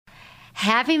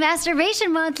Happy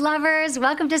Masturbation Month, lovers!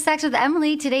 Welcome to Sex with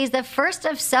Emily. Today's the first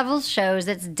of several shows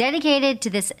that's dedicated to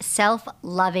this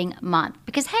self-loving month.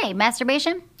 Because, hey,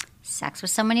 masturbation, sex with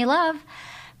someone you love.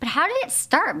 But how did it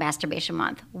start, Masturbation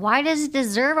Month? Why does it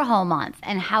deserve a whole month?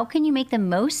 And how can you make the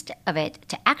most of it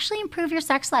to actually improve your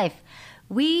sex life?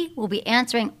 We will be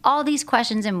answering all these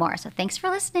questions and more, so thanks for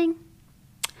listening.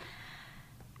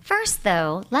 First,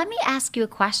 though, let me ask you a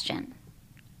question.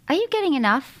 Are you getting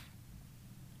enough?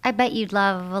 I bet you'd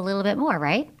love a little bit more,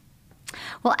 right?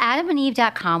 Well,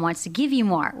 AdamandEve.com wants to give you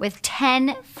more with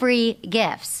 10 free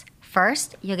gifts.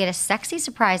 First, you'll get a sexy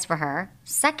surprise for her.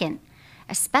 Second,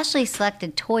 a specially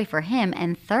selected toy for him.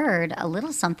 And third, a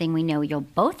little something we know you'll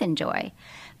both enjoy.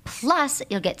 Plus,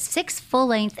 you'll get 6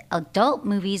 full-length adult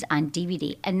movies on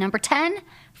DVD. And number 10,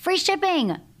 free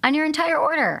shipping on your entire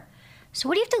order. So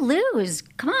what do you have to lose?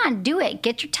 Come on, do it.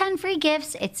 Get your 10 free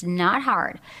gifts. It's not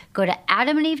hard. Go to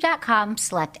AdamandEve.com,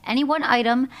 select any one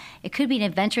item. It could be an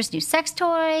adventurous new sex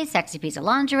toy, sexy piece of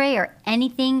lingerie, or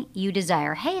anything you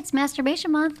desire. Hey, it's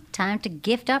Masturbation Month. Time to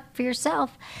gift up for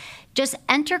yourself. Just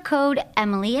enter code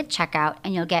Emily at checkout,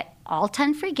 and you'll get all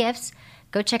 10 free gifts.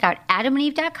 Go check out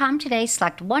AdamandEve.com today.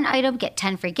 Select one item, get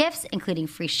 10 free gifts, including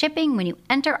free shipping when you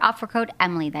enter offer code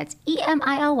Emily. That's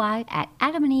EMILY at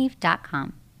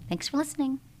AdamandEve.com. Thanks for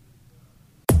listening.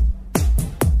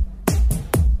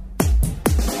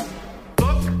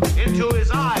 Look into his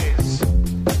eyes.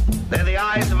 They're the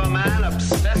eyes of a man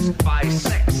obsessed by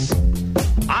sex.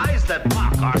 Eyes that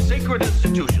mock our sacred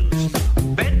institutions.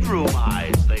 Bedroom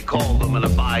eyes, they call them in a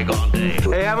bygone day.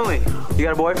 Hey, Emily, you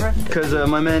got a boyfriend? Because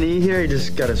my man E here, he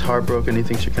just got his heart broken. He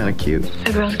thinks you're kind of cute.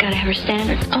 A girl's got to have her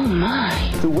standards. Oh,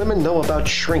 my. Do women know about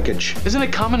shrinkage? Isn't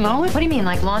it common knowledge? What do you mean,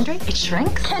 like laundry? It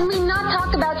shrinks? Can we not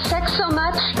talk about sex so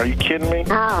much? Are you kidding me?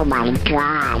 Oh my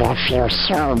God, it feels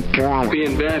so good.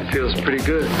 Being bad feels pretty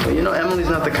good. But you know, Emily's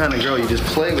not the kind of girl you just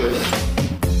play with.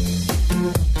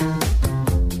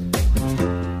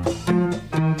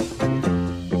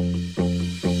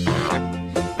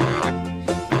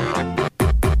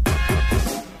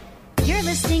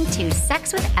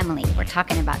 Sex with Emily. We're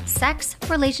talking about sex,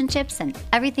 relationships, and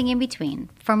everything in between.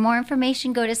 For more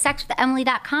information, go to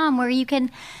sexwithemily.com where you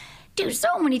can do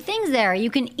so many things there.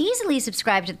 You can easily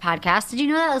subscribe to the podcast. Did you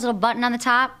know that little button on the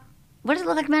top? What does it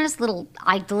look like, man? It's the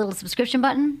little subscription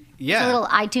button? Yeah. It's a little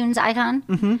iTunes icon.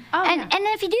 Mm-hmm. Oh, and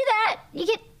if you do that, you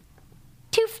get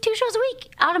two shows a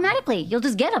week automatically. You'll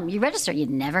just get them. You register. You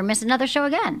never miss another show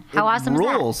again. How awesome is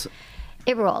that?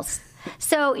 It rules.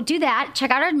 So do that. Check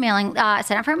out our mailing.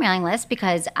 Sign up for our mailing list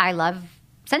because I love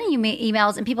sending you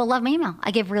emails and people love my email.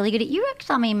 I give really good. You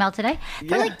saw my email today.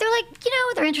 They're like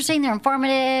they're interesting. They're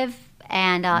informative,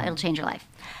 and it'll change your life.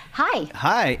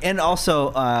 Hi, and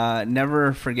also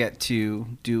never forget to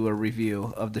do a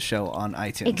review of the show on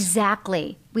iTunes.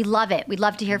 Exactly. We love it. We'd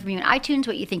love to hear from you on iTunes,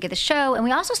 what you think of the show. And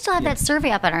we also still have that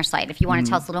survey up on our site if you want to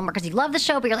tell us a little more, because you love the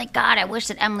show, but you're like, God, I wish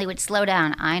that Emily would slow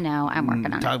down. I know. I'm working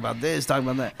on it. Talk about this, talk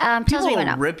about that. Tell us what you People want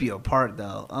to know. rip you apart,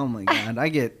 though. Oh, my God. I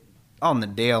get on the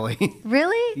daily.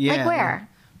 Really? Yeah. Like where?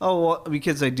 Oh, well,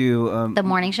 because I do... the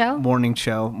morning show? Morning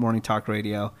talk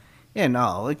radio. Yeah,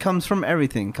 no, it comes from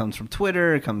everything. It comes from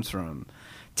Twitter. It comes from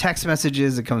text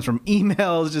messages. It comes from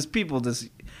emails. Just people just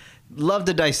love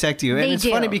to dissect you. And it's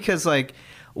funny because, like,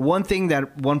 one thing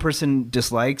that one person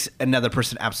dislikes, another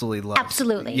person absolutely loves.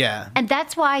 Absolutely. Yeah. And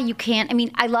that's why you can't, I mean,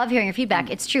 I love hearing your feedback.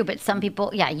 It's true. But some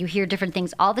people, you hear different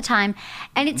things all the time.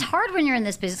 And it's hard when you're in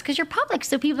this business because you're public.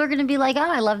 So people are going to be like, oh,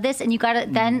 I love this. And you got to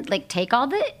then, like, take all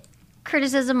the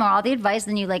criticism or all the advice,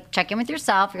 then you check in with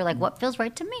yourself. You're like, what feels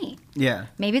right to me? Yeah.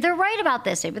 Maybe they're right about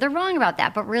this. Maybe they're wrong about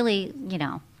that. But really,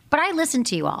 But I listen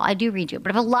to you all. I do read you. But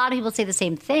if a lot of people say the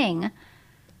same thing,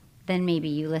 then maybe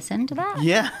you listen to that.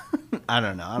 Yeah. I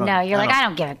don't know. I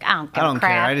don't give a crap.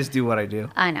 Care. I just do what I do.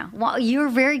 I know. Well, you're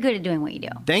very good at doing what you do.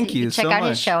 Thank you so much. Check out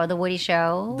his show, The Woody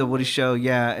Show. The Woody Show,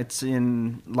 yeah. It's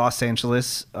in Los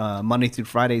Angeles, Monday through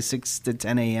Friday, 6 to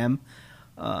 10 a.m.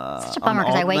 Such a bummer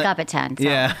because I wake up at 10. So.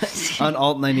 Yeah, on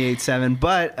Alt 98.7.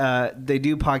 But they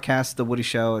do podcast The Woody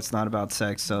Show. It's not about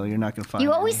sex, so you're not going to find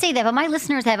You always say that, but my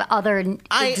listeners have other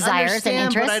desires and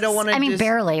interests. But I don't want to. I mean,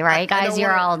 barely, right? Guys,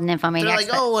 you're all nymphomaniacs. They're like,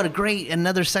 oh, what a great,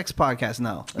 another sex podcast.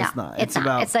 No, it's not. It's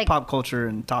about it's like pop culture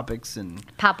and topics and...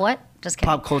 Pop what? Just kidding.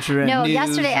 Pop culture and No, news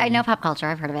yesterday, and... I know pop culture.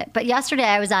 I've heard of it. But yesterday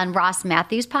I was on Ross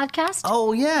Matthews' podcast.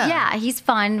 Oh, yeah. Yeah, he's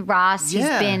fun. Ross, he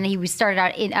started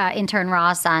out intern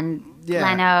Ross on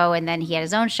Leno, and then he had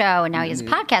his own show, and now he has a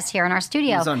podcast here in our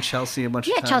studio. He was on Chelsea a bunch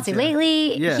of times. Chelsea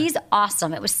lately. Yeah. He's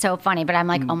awesome. It was so funny, but I'm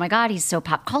like, oh my God, he's so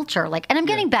pop culture. Like, and I'm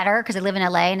getting better because I live in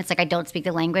LA, and it's like I don't speak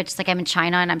the language. It's like I'm in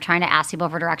China, and I'm trying to ask people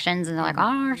for directions, and they're like,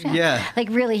 oh, shit. Yeah. Like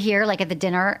really here, like at the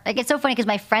dinner. Like it's so funny because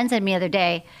my friend said to me the other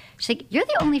day, she's like, you're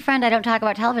the only friend I don't talk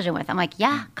about television with. I'm like,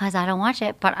 yeah, because I don't watch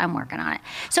it, but I'm working on it.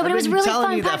 So, but it was really fun.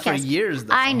 I've been telling you that for years,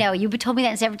 though. I know. You told me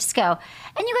that in San Francisco.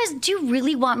 And you guys do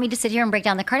really want me to sit here and break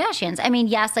down the Kardashians. I mean,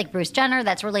 yes, like Bruce Jenner,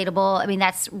 that's relatable. I mean,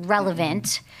 that's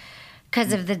relevant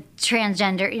because of the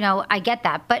transgender, I get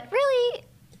that. But really,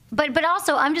 but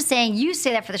also, I'm just saying, you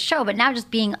say that for the show, but now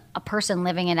just being a person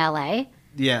living in LA,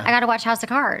 yeah, I got to watch House of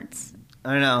Cards.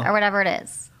 I know. Or whatever it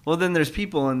is. Well, then there's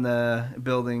people in the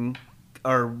building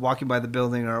or walking by the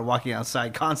building or walking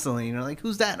outside constantly, and you're like,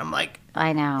 who's that? And I'm like,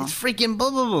 I know. It's freaking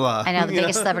blah, blah, blah. I know, the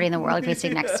biggest celebrity in the world. If you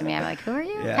sit next to me, I'm like, who are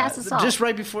you? Yeah. Pass us all. Just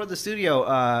right before the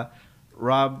studio,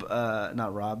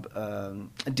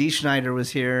 Dee Schneider was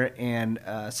here, and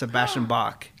Sebastian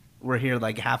Bach were here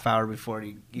like a half hour before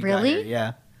you really? got here.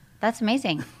 Yeah. That's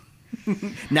amazing.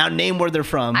 Now name where they're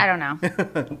from. I don't know.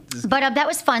 But that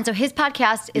was fun. So his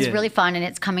podcast is really fun, and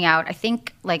it's coming out, I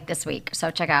think, like this week. So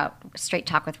check out Straight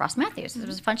Talk with Ross Matthews. It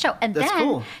was a fun show. And That's then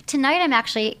cool. Tonight I'm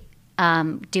actually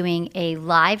doing a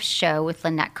live show with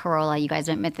Lynette Carolla. You guys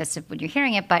don't admit this when you're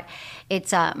hearing it, but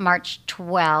it's March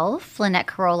 12th. Lynette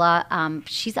Carolla,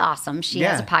 she's awesome. She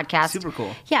has a podcast. Super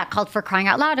cool. Yeah, called For Crying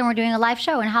Out Loud, and we're doing a live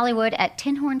show in Hollywood at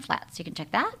Tin Horn Flats. You can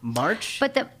check that. March?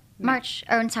 But the March,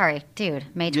 I'm sorry, dude,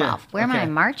 May 12th. Yeah, Where am I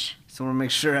in March? So we'll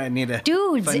make sure I need a...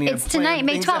 Dudes, it's it's tonight,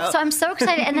 May 12th. So I'm so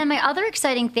excited. And then my other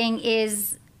exciting thing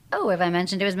is, have I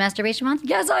mentioned it was Masturbation Month?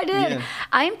 Yes, I did. Yeah.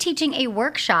 I am teaching a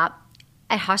workshop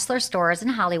at Hustler Stores in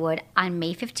Hollywood on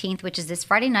May 15th, which is this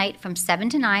Friday night from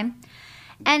 7 to 9.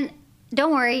 And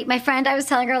don't worry, my friend, I was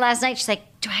telling her last night, she's like,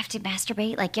 do I have to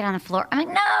masturbate? Like, get on the floor? I'm like,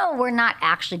 no, we're not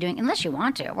actually doing, unless you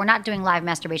want to. We're not doing live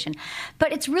masturbation.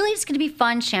 But it's really just going to be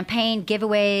fun, champagne,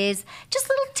 giveaways, just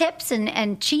little tips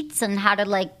and cheats on how to,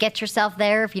 like, get yourself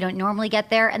there if you don't normally get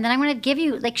there. And then I'm going to give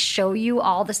you, like, show you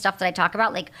all the stuff that I talk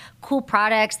about, like cool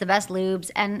products, the best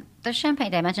lubes, and the champagne.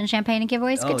 Did I mention champagne and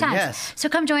giveaways? Good times. Yes. So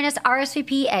come join us,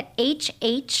 RSVP at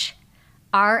HHRSVP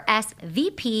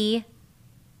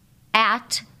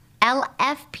at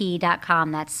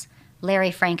LFP.com. That's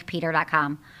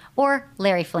LarryFrankPeter.com or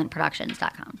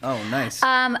LarryFlintProductions.com. Oh, nice.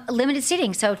 Limited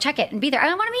seating, so check it and be there.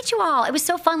 I want to meet you all. It was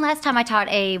so fun last time I taught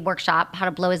a workshop, How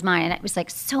to Blow His Mind, and it was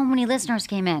like so many listeners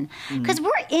came in. Because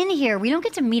we're in here. We don't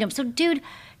get to meet them. So, dude,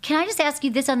 can I just ask you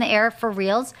this on the air for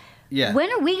reals? Yeah.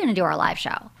 When are we going to do our live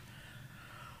show?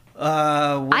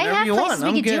 Whenever I have you places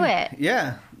want. we could I'm do good. it.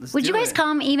 Yeah. Would you guys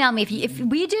come? Email me. If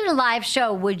we did a live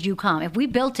show, would you come? If we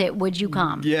built it, would you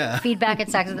come? Yeah. Feedback at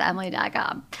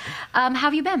sexwithemily.com. How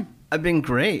have you been? I've been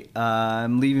great.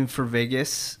 I'm leaving for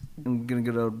Vegas. I'm going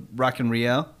to go to Rock in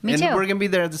Rio. Me and too. We're going to be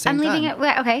there at the same time. I'm leaving it.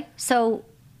 Okay, so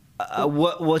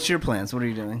What's your plans? What are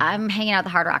you doing? I'm hanging out at the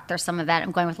Hard Rock. There's some event.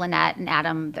 I'm going with Lynette and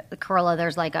Adam. The Corolla,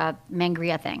 there's like a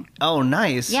Mangria thing. Oh,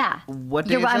 nice. Yeah. What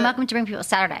day is I'm that? welcome to bring people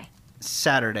Saturday.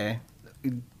 Saturday.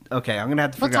 Okay, I'm gonna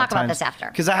have to figure We'll out talk about times. this after.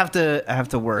 Because I have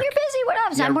to work. You're busy. What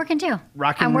else? Yeah, I'm working too.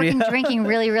 Rockin' I'm working, Rio. drinking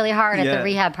really, really hard at Yeah. the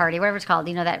rehab party, whatever it's called.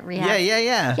 You know that rehab?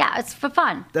 Yeah. Yeah, it's for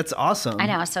fun. That's awesome. I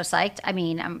know. I'm so psyched. I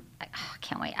mean, I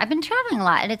can't wait. I've been traveling a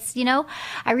lot, and it's,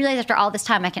 I realize after all this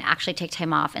time, I can actually take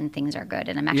time off, and things are good,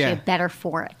 and I'm actually better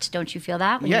for it. Don't you feel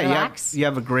that when you relax? You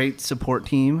have a great support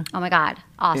team. Oh my God,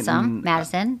 awesome. And,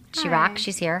 Madison, she rocks.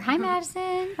 She's here. Hi,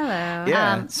 Madison. Hello.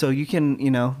 Yeah, so you can, I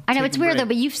know take it's a weird break. though,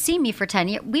 but you've seen me for 10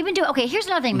 years. We've been doing. Okay, here's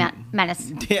another thing,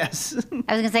 Menace. Yes.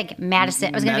 I was gonna say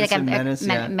Madison. I was gonna be like a Menace,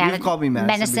 yeah. You've called me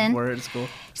Madison before at school.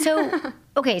 So,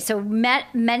 okay, so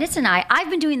Menace and I've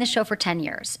been doing this show for 10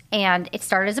 years, and it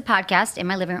started as a podcast in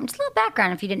my living room. Just a little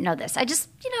background if you didn't know this. I just,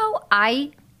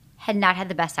 I had not had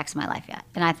the best sex in my life yet,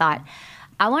 and I thought,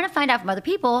 I want to find out from other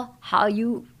people how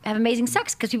you have amazing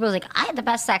sex, because people are like, I had the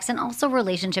best sex and also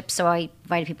relationships. So I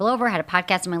invited people over, had a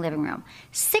podcast in my living room.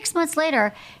 6 months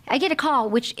later, I get a call,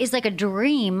 which is like a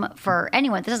dream for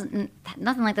anyone.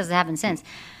 Nothing like this has happened since.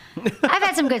 I've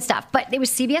had some good stuff, but it was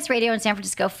CBS Radio in San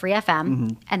Francisco, Free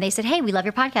FM, and they said, hey, we love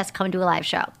your podcast. Come do a live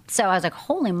show. So I was like,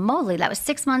 holy moly, that was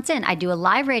 6 months in. I do a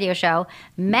live radio show.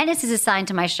 Menace is assigned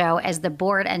to my show as the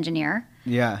board engineer.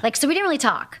 Yeah. So we didn't really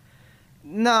talk.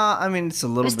 No, I mean, it's a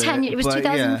little bit. It was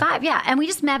 2005, yeah. And we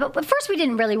just met, but first we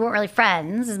weren't really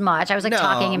friends as much. I was like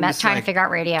talking and trying to figure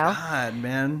out radio. God,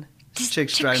 man. This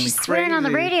chick's driving me She's crazy. swearing on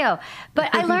the radio.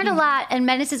 But I learned a lot, and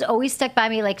Menace has always stuck by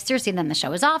me. Like, seriously, and then the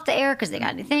show is off the air because they got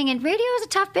anything. And radio is a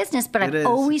tough business, but I've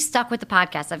always stuck with the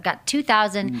podcast. I've got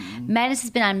 2,000. Menace has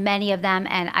been on many of them,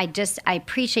 and I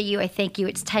appreciate you. I thank you.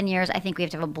 It's 10 years. I think we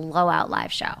have to have a blowout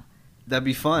live show. That'd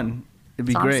be fun. It'd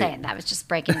be That's great. all I'm saying. That was just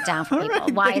breaking it down for people.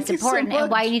 Right, why it's important and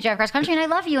why you need to drive cross country. And I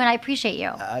love you, and I appreciate you.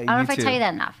 I don't know if I tell you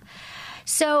that enough.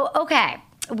 So, okay.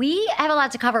 We have a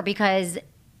lot to cover because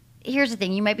here's the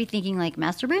thing. You might be thinking, like,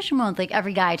 masturbation month, like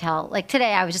every guy I tell. Like,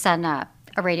 today I was just on a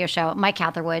radio show. Mike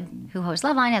Catherwood, who hosts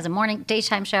Loveline, has a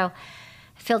daytime show,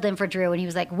 filled in for Drew, and he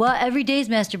was like, well, every day's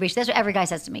masturbation. That's what every guy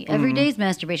says to me. Every day's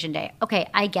masturbation day. Okay,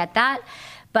 I get that.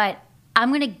 But I'm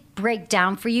going to break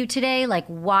down for you today, like,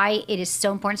 why it is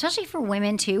so important, especially for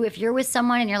women, too. If you're with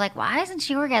someone and you're like, why isn't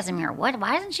she orgasming? Or why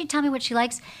doesn't she tell me what she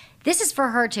likes? This is for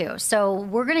her, too. So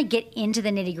we're going to get into the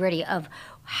nitty-gritty of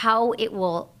how it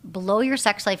will blow your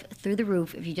sex life through the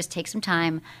roof if you just take some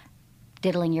time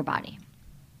diddling your body.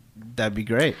 That'd be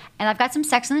great. And I've got some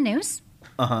sex in the news.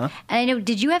 Uh-huh. And I know,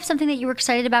 did you have something that you were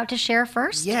excited about to share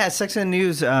first? Yeah, sex in the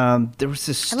news. There was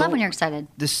this I love when you're excited.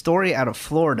 This story out of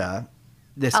Florida.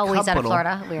 This Always couple, out of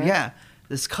Florida? Weird. Yeah.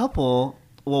 This couple,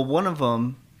 well, one of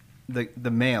them,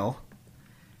 the male,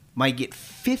 might get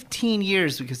 15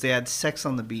 years because they had sex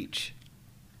on the beach.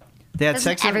 They had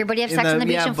Doesn't everybody have sex on the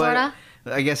beach in Florida?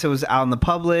 I guess it was out in the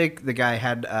public. The guy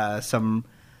had some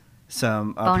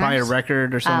prior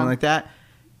record or something like that.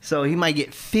 So he might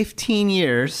get 15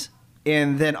 years,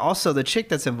 and then also the chick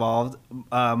that's involved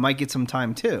might get some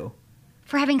time too.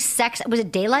 For having sex? Was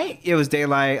it daylight? It was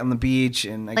daylight on the beach,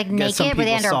 and like I guess some naked? Were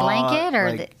they people under a saw, blanket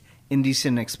or like,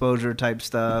 indecent exposure type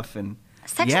stuff? And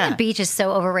sex on the beach is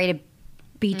so overrated.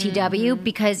 BTW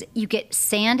because you get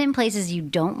sand in places you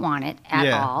don't want it at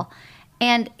all.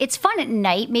 And it's fun at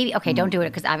night. Maybe, okay, don't do it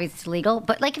because obviously it's illegal.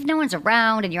 But like if no one's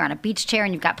around and you're on a beach chair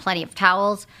and you've got plenty of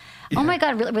towels. Oh my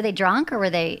God, really, were they drunk or were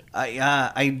they?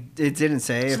 It didn't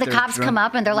say. So if the they're cops drunk. come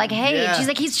up and they're like, hey. Yeah.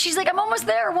 And she's like, I'm almost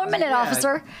there. 1 minute,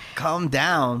 officer. Calm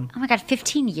down. Oh my God,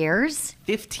 15 years?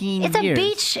 15 It's years. a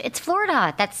beach. It's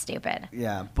Florida. That's stupid.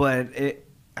 Yeah, but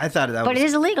I thought that was. But it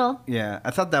is illegal. Yeah,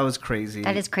 I thought that was crazy.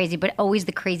 That is crazy. But always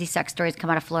the crazy sex stories come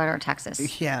out of Florida or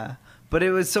Texas. Yeah, but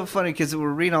it was so funny because we're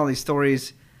reading all these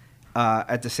stories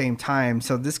at the same time.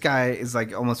 So this guy is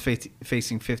like almost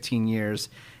facing 15 years,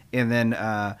 and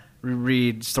then we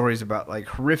read stories about like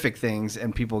horrific things,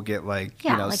 and people get like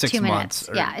 6 2 months.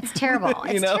 minutes. It's terrible.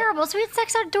 It's terrible. So we had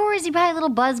sex outdoors. You buy a little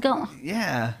buzz going.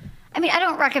 Yeah. I mean, I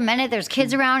don't recommend it. There's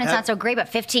kids around. It's not so great. But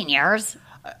 15 years.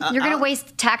 You're going to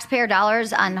waste taxpayer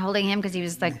dollars on holding him because he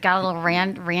was like got a little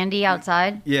randy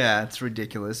outside. Yeah, it's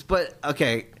ridiculous. But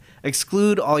okay,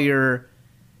 exclude all your,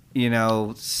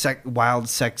 wild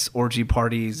sex orgy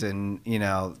parties and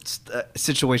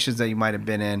situations that you might have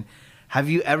been in. Have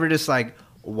you ever just like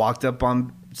walked up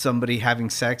on somebody having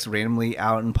sex randomly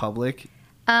out in public?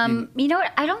 You know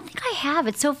what? I don't think I have.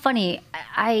 It's so funny.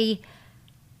 I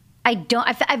don't.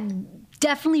 I've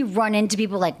definitely run into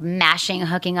people like mashing,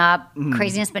 hooking up,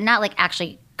 craziness, but not like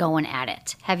actually going at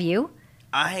it. Have you?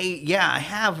 I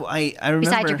have. I remember.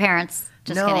 Besides your parents.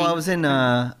 Just no, kidding.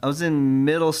 I was in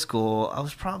middle school. I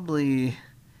was probably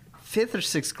 5th or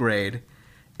 6th grade,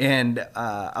 and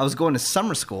I was going to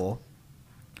summer school,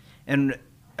 and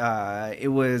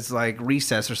it was like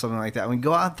recess or something like that. And we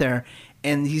go out there,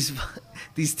 and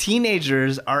these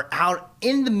teenagers are out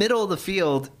in the middle of the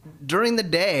field during the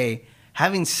day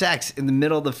having sex in the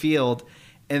middle of the field,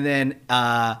 and then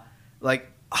like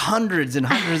hundreds and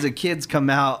hundreds of kids come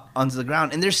out onto the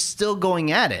ground, and they're still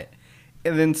going at it.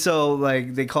 And then so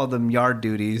like they called them yard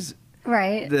duties.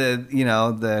 Right.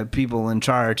 The people in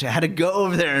charge had to go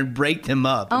over there and break them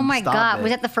up. Oh my God. It.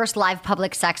 Was that the first live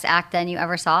public sex act then you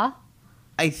ever saw?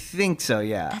 I think so,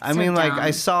 yeah. That's I so mean, like dumb.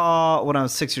 I saw when I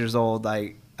was 6 years old,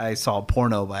 I saw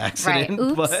porno by accident. Right.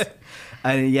 Oops. But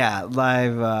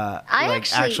live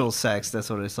actual sex,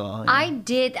 that's what I saw. Yeah. I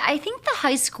did. I think the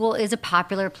high school is a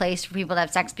popular place for people to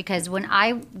have sex because when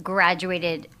I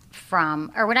graduated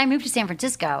when I moved to San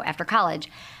Francisco after college,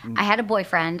 I had a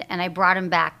boyfriend and I brought him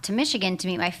back to Michigan to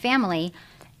meet my family.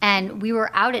 And we were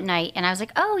out at night and I was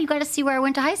like, oh, you got to see where I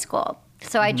went to high school.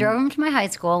 So I drove him to my high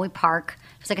school. We park.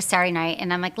 It was like a Saturday night.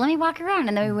 And I'm like, let me walk around.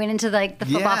 And then we went into like the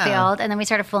football field and then we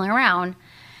started fooling around.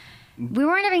 We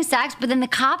weren't having sex, but then the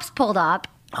cops pulled up.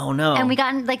 Oh, no. And we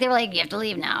got, like, they were like, you have to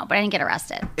leave now. But I didn't get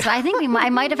arrested. So I think I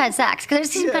might have had sex because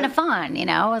it seemed kind of fun,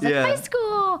 I was like, high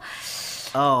school.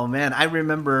 Oh, man. I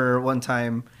remember one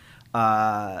time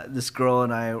this girl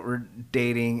and I were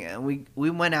dating, and we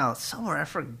went out somewhere. I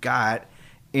forgot.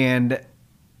 And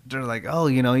they're like, oh,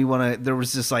 there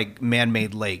was this like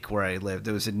man-made lake where I lived.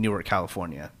 It was in Newark,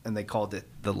 California, and they called it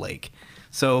the lake.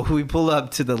 So we pull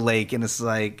up to the lake, and it's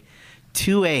like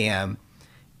 2 a.m.,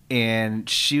 and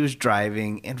she was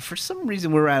driving, and for some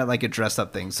reason we were at like a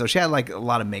dress-up thing. So she had like a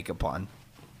lot of makeup on.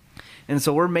 And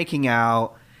so we're making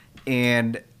out,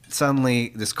 and suddenly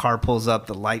this car pulls up,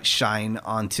 the lights shine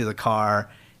onto the car,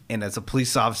 and it's a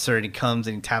police officer, and he comes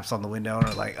and he taps on the window, and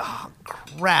we're like, oh,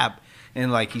 crap.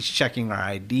 And like he's checking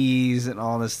our IDs and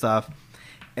all this stuff.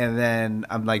 And then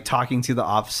I'm like talking to the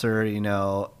officer,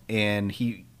 and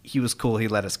he was cool. He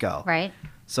let us go. Right.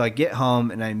 So I get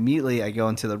home, and I go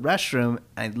into the restroom,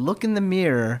 and I look in the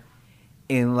mirror,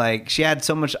 and like she had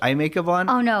so much eye makeup on.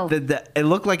 Oh no! It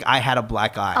looked like I had a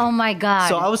black eye. Oh my god!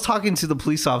 So I was talking to the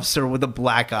police officer with a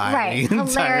black eye the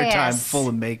entire time, full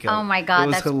of makeup. Oh my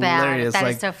god, that's hilarious. Bad.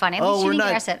 That is so funny. At least you didn't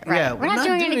dress it. Right. Yeah, we're not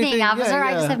doing anything, officer. Yeah.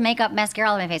 I just have makeup, mascara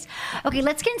all over my face. Okay,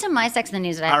 let's get into my Sex in the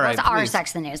News. All right, our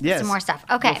Sex in the News. Yes. Some more stuff.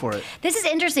 Okay, go for it. This is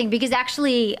interesting because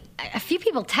actually a few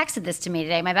people texted this to me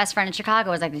today. My best friend in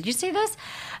Chicago was like, "Did you see this?"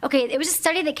 Okay, it was a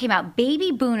study that came out.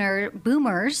 Baby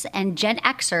boomers and Gen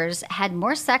Xers had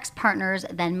more sex partners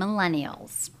than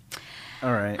millennials.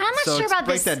 All right. I'm not sure about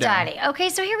this study. Okay,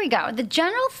 so here we go. The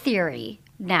general theory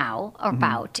now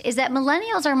is that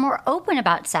millennials are more open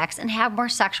about sex and have more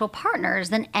sexual partners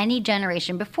than any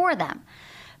generation before them.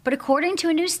 But according to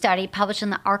a new study published in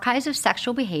the Archives of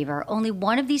Sexual Behavior, only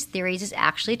one of these theories is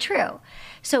actually true.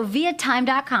 So via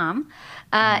Time.com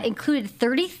included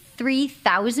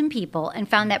 33,000 people and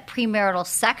found that premarital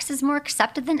sex is more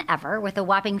accepted than ever, with a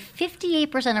whopping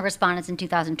 58% of respondents in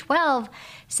 2012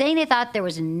 saying they thought there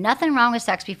was nothing wrong with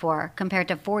sex before, compared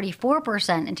to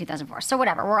 44% in 2004. So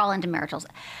whatever, we're all into maritals.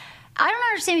 I don't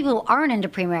understand people who aren't into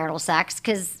premarital sex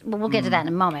because we'll get to that in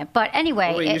a moment. But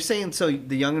anyway, wait, you're saying so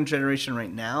the younger generation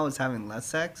right now is having less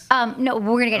sex? No,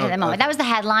 we're gonna get to that in a moment. Okay. That was the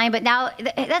headline, but now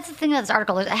that's the thing about this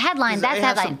article. There's a headline. That's the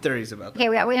headline. I have some theories about that.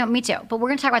 Okay, me too. But we're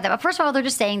gonna talk about that. But first of all, they're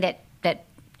just saying that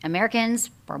Americans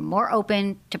were more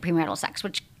open to premarital sex,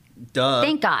 which. Duh.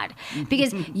 Thank God.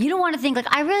 Because you don't want to think, like,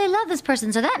 I really love this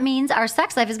person, so that means our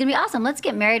sex life is going to be awesome. Let's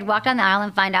get married, walk down the aisle,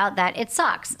 and find out that it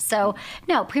sucks. So,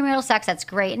 no, premarital sex, that's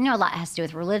great. And, a lot has to do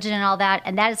with religion and all that.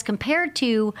 And that is compared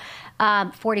to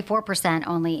 44%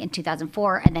 only in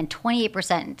 2004 and then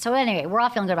 28%. So, anyway, we're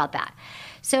all feeling good about that.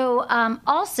 So,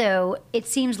 also, it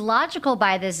seems logical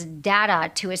by this data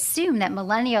to assume that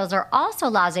millennials are also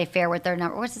laissez-faire with their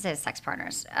number. What's it say? Sex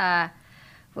partners.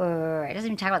 It doesn't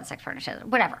even talk about the sex partnership.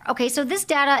 Whatever. Okay, so this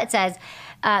data, it says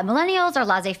millennials are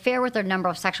laissez-faire with their number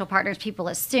of sexual partners, people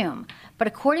assume. But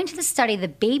according to the study, the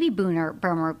baby boomers,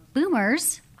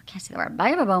 I can't say the word,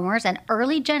 baby boomers and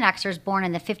early Gen Xers born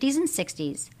in the 50s and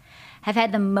 60s have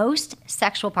had the most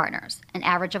sexual partners, an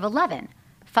average of 11,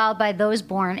 followed by those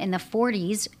born in the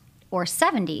 40s or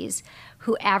 70s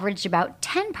who averaged about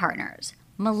 10 partners.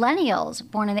 Millennials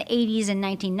born in the 80s and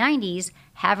 1990s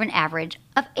have an average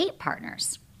of 8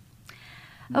 partners.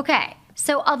 Okay,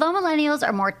 so although millennials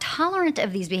are more tolerant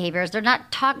of these behaviors, they're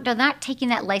not taking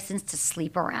that license to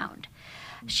sleep around.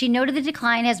 She noted the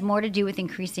decline has more to do with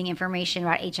increasing information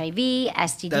about HIV,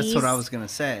 STDs. That's what I was going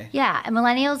to say. Yeah, and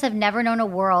millennials have never known a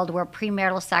world where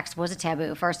premarital sex was a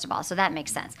taboo, first of all, so that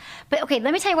makes sense. But okay,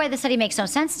 let me tell you why this study makes no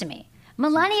sense to me.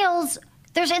 Millennials,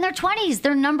 they're in their 20s.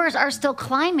 Their numbers are still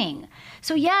climbing.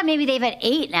 So yeah, maybe they've had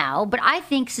 8 now, but I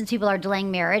think since people are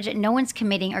delaying marriage, no one's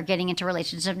committing or getting into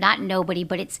relationships. Not nobody,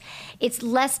 but it's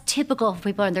less typical for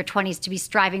people in their 20s to be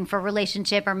striving for a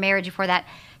relationship or marriage before that.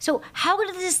 So how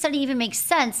does this study even make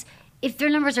sense? If their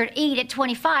numbers are at 8 at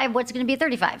 25, what's going to be at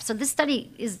 35? So this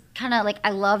study is kind of like,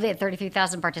 I love it,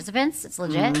 33,000 participants. It's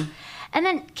legit. Mm-hmm. And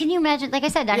then can you imagine, like I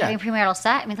said, not having premarital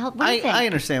sex? I mean, what do you think? I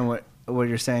understand what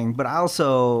you're saying, but I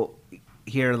also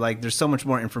hear like there's so much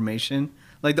more information.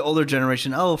 Like the older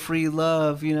generation, free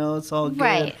love, it's all good.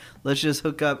 Right. Let's just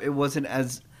hook up. It wasn't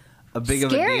as a big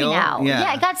scary of a deal. Now.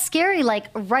 Yeah, it got scary like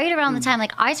right around the time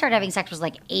like I started having sex was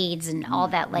like AIDS and all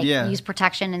that use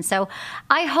protection. And so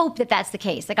I hope that that's the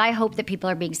case. Like I hope that people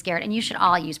are being scared, and you should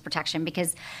all use protection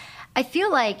because I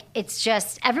feel like it's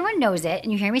just everyone knows it,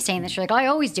 and you hear me saying this. You're like, I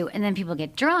always do, and then people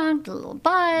get drunk, a little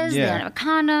buzz. They don't have a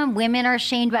condom. Women are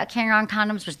ashamed about carrying around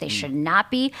condoms, which they should not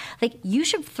be. Like you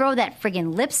should throw that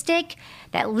friggin' lipstick,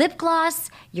 that lip gloss,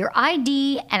 your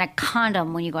ID, and a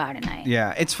condom when you go out at night.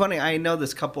 Yeah, it's funny. I know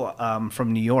this couple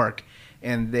from New York,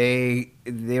 and they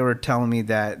were telling me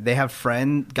that they have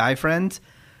guy friends,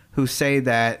 who say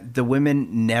that the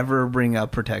women never bring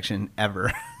up protection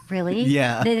ever. Really?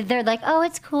 Yeah. They're like, oh,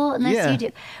 it's cool unless you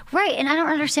do. Right. And I don't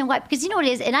understand why. Because you know what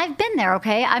it is? And I've been there,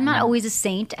 okay? I'm not always a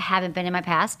saint. I haven't been in my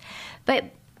past. But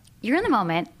you're in the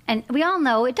moment, and we all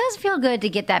know it does feel good to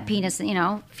get that penis,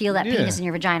 feel that penis in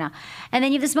your vagina. And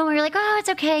then you have this moment where you're like, oh, it's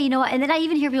okay, you know what? And then I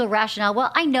even hear people rationale,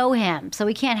 well, I know him, so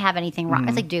we can't have anything wrong.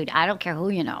 It's like, dude, I don't care who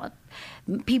you know.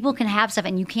 People can have stuff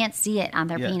and you can't see it on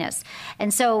their penis.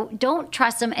 And so don't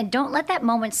trust them and don't let that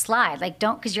moment slide. Like,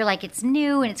 because you're like, it's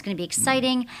new and it's going to be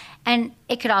exciting. And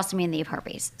it could also mean that you have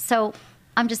herpes. So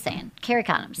I'm just saying, carry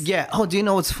condoms. Yeah. Oh, do you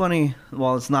know what's funny?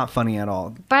 Well, it's not funny at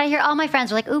all. But I hear all my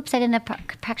friends are like, oops, I didn't have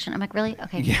protection. I'm like, really?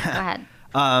 Okay, go ahead.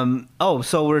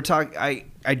 So we're talking.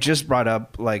 I just brought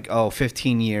up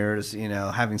 15 years,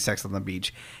 having sex on the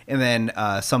beach, and then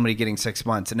somebody getting 6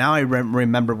 months. And now I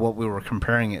remember what we were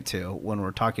comparing it to when we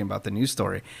were talking about the news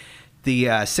story.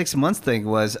 The 6 months thing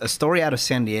was a story out of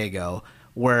San Diego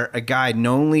where a guy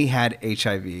knowingly had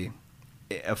HIV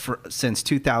since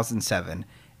 2007,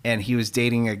 and he was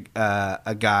dating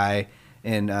a guy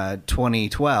in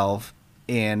 2012,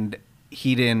 and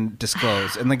he didn't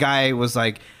disclose. And the guy was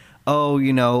like, oh,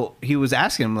 he was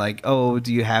asking him like, oh,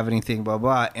 do you have anything, blah,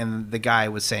 blah. And the guy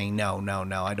was saying, no,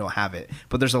 I don't have it.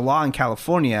 But there's a law in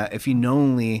California, if you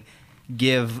knowingly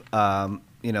give,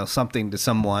 something to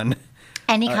someone.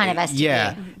 Any kind of STD.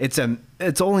 Yeah.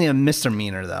 It's only a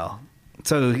misdemeanor, though.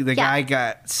 So the guy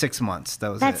got 6 months.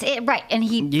 That's it. Right. And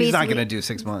he's not going to do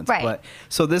 6 months. Right. But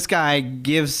so this guy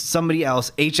gives somebody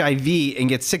else HIV and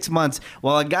gets 6 months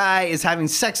while a guy is having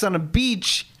sex on a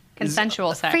beach.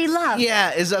 Consensual sex. Free love.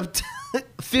 Yeah, is up to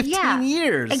 15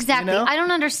 years. Exactly. I don't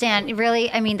understand.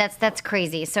 Really, I mean, that's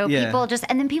crazy. So people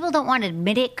people don't want to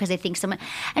admit it because they think someone,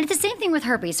 and it's the same thing with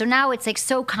herpes. So now it's like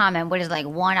so common. What is it, like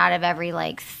 1 out of every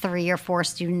 3 or 4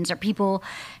 students or people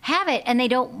have it and they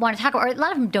don't want to talk about it, or a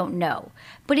lot of them don't know.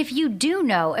 But if you do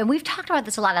know, and we've talked about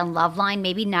this a lot on Loveline,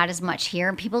 maybe not as much here,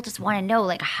 and people just want to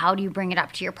know, how do you bring it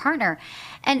up to your partner?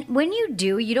 And when you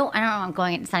do, I don't know, I'm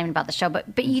going, it's not even about the show, but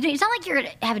it's not like you're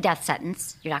going to have a death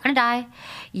sentence. You're not going to die.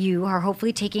 You are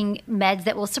hopefully taking meds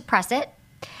that will suppress it.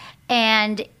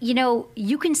 And,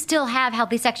 you can still have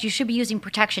healthy sex. You should be using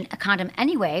protection, a condom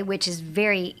anyway, which is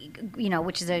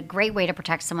which is a great way to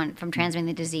protect someone from transmitting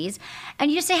the disease. And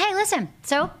you just say, hey, listen,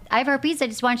 so I have herpes. I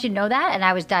just want you to know that. And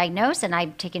I was diagnosed and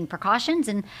I've taken precautions.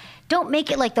 And don't make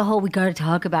it like the whole, we got to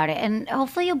talk about it. And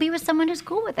hopefully you'll be with someone who's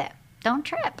cool with it. Don't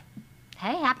trip.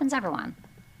 Hey, happens to everyone.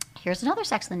 Here's another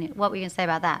sex in the news. What were you going to say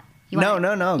about that? No.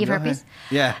 You have herpes?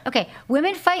 Yeah. Okay.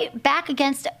 Women fight back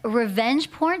against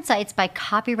revenge porn sites by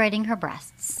copywriting her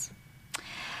breasts.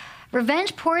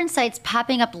 Revenge porn sites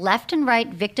popping up left and right.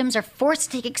 Victims are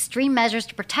forced to take extreme measures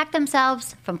to protect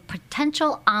themselves from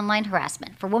potential online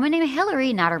harassment. For a woman named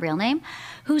Hillary, not her real name,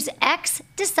 whose ex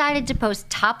decided to post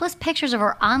topless pictures of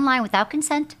her online without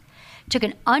consent, took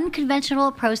an unconventional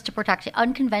approach to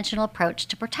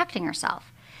protecting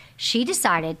herself. She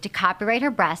decided to copyright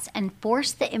her breasts and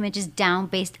force the images down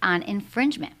based on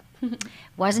infringement.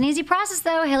 Wasn't an easy process,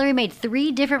 though. Hillary made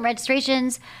 3 different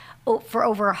registrations for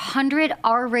over 100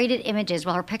 R-rated images.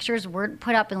 While her pictures weren't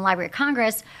put up in the Library of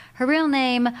Congress, her real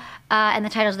name and the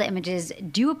titles of the images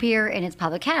do appear in its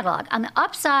public catalog. On the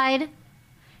upside,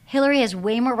 Hillary has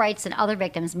way more rights than other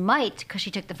victims might because she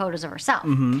took the photos of herself.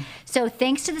 Mm-hmm. So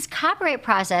thanks to this copyright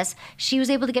process, she was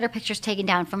able to get her pictures taken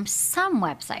down from some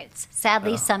websites.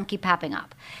 Sadly, some keep popping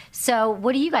up. So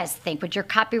what do you guys think? Would you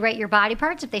copyright your body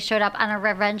parts if they showed up on a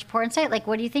revenge porn site?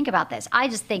 What do you think about this? I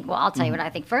just think, I'll tell you what I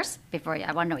think first before I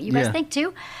want to know what you guys think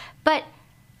too. But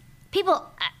people,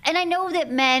 and I know that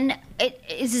men,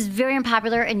 this is very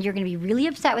unpopular and you're going to be really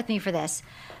upset with me for this,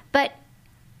 but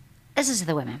this is to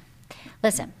the women.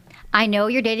 Listen, I know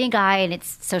you're dating a guy and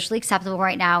it's socially acceptable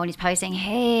right now and he's probably saying,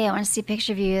 hey, I want to see a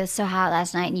picture of you. It's so hot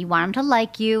last night. And you want him to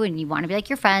like you and you want to be like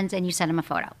your friends and you send him a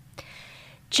photo.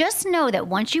 Just know that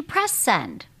once you press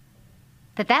send,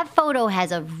 that photo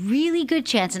has a really good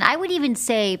chance, and I would even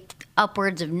say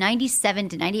upwards of 97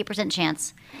 to 98%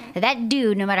 chance that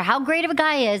dude, no matter how great of a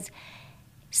guy is,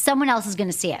 someone else is going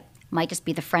to see it. Might just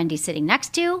be the friend he's sitting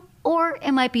next to, or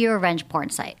it might be a revenge porn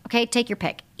site. Okay, take your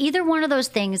pick. Either one of those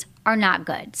things are not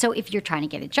good. So if you're trying to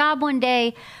get a job one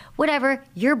day, whatever,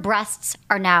 your breasts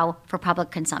are now for public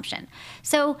consumption.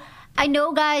 So I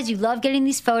know, guys, you love getting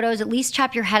these photos. At least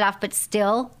chop your head off, but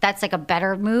still, that's a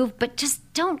better move. But just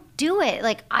don't do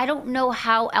it. I don't know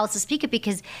how else to speak it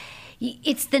because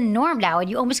it's the norm now, and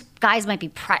you almost guys might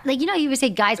be you would say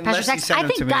guys pressure sex. I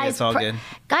think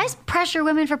guys pressure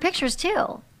women for pictures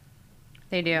too.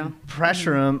 They do.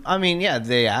 Pressure them. I mean,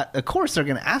 yeah, of course they're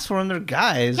going to ask for them. They're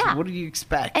guys. Yeah. What do you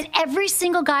expect? And every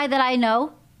single guy that I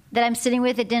know that I'm sitting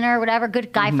with at dinner or whatever,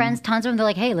 good guy friends, tons of them, they're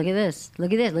like, hey, look at this.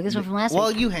 Look at this. Look at this one from last week.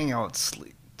 Well, you hang out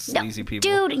with sleazy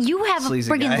people. Dude, you have a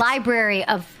friggin' library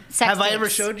of sex Have tapes. I ever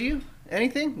showed you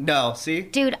Anything? No. See,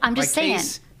 Dude, I'm just My saying.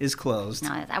 case is closed.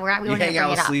 No, we You won't even hang bring out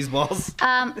it with up.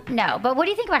 sleazeballs. No, but what do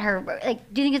you think about her?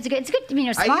 Like, do you think it's good? It's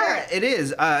good. Smart. Yeah, it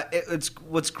is. It's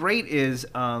what's great is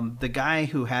the guy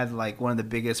who had like one of the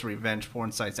biggest revenge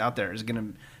porn sites out there is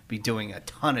going to be doing a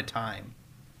ton of time.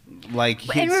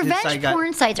 Like And revenge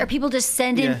porn sites are people just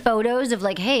send in photos of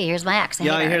like, hey, here's my ex.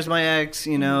 Yeah, here's my ex.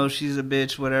 You know, she's a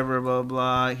bitch. Whatever. Blah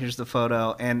blah. Here's the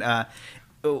photo. And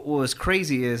what was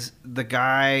crazy is the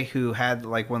guy who had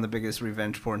like one of the biggest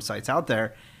revenge porn sites out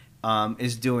there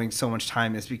is doing so much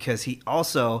time is because he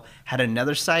also had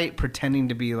another site pretending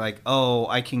to be like, oh,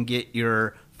 I can get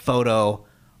your photo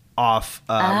off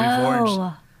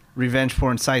revenge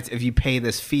porn sites if you pay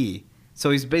this fee. So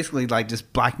he's basically like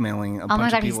just blackmailing a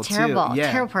bunch of people he's terrible. too.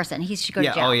 Yeah. Terrible person. He should go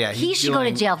to jail. Oh yeah, he should go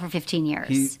to jail for 15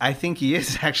 years. I think he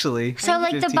is actually. So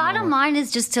like the bottom line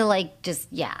is just to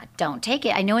don't take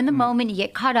it. I know in the moment you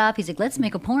get caught up. He's like, let's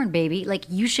make a porn, baby. Like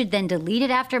you should then delete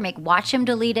it after. Watch him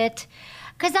delete it.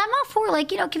 Because I'm all for it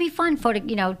can be fun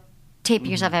taping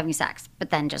yourself having sex,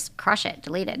 but then just crush it,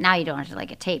 delete it. Now you don't have to a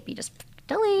tape. You just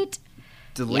delete.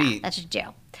 Delete. Yeah, that's just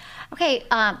jail. Okay,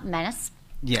 Menace.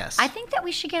 Yes. I think that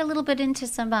we should get a little bit into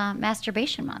some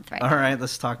masturbation month right now. All right,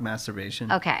 let's talk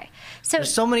masturbation. Okay. So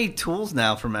there's so many tools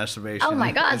now for masturbation. Oh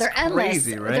my God, they're endless.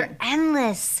 Crazy, right? They're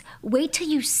endless. Wait till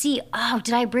you see. Oh,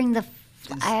 did I bring the?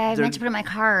 I meant to put it in my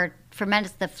car for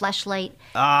Menace the fleshlight.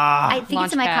 I think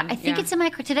it's in my car. I think it's in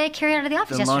my car. Today I carried it out of the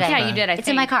office yesterday. Yeah, you did. It's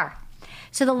in my car.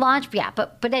 So the launch,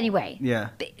 but anyway,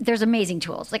 there's amazing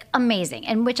tools, amazing,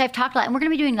 and which I've talked about, and we're going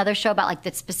to be doing another show about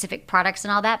the specific products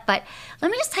and all that. But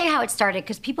let me just tell you how it started,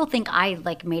 because people think I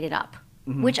made it up,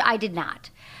 which I did not.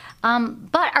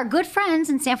 But our good friends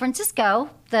in San Francisco,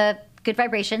 the Good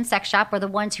Vibration Sex Shop, were the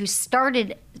ones who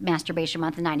started Masturbation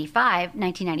Month in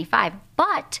 1995.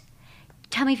 But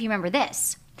tell me if you remember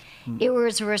this. It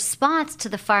was a response to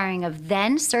the firing of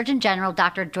then Surgeon General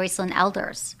Dr. Joycelyn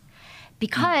Elders.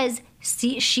 Because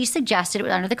she suggested, it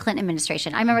was under the Clinton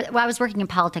administration. I remember, I was working in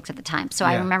politics at the time, so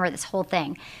I remember this whole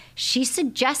thing. She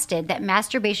suggested that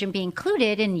masturbation be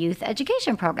included in youth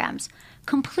education programs.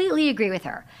 Completely agree with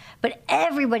her. But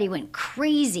everybody went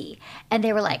crazy. And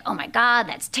they were like, oh my God,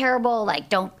 that's terrible.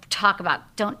 Don't talk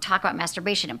about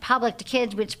masturbation in public to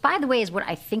kids, which, by the way, is what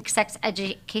I think sex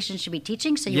education should be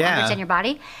teaching, so you understand your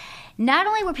body. Not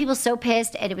only were people so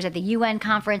pissed, and it was at the UN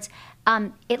conference,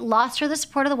 it lost her the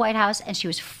support of the White House, and she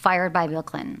was fired by Bill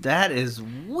Clinton. That is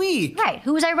weak. Right,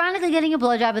 who was ironically getting a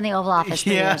blowjob in the Oval Office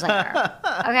 3 years later.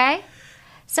 Okay?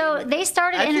 So they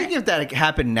started... I think if that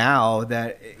happened now,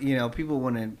 that, people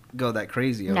wouldn't go that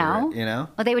crazy over it, Well,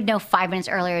 they would know 5 minutes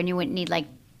earlier, and you wouldn't need,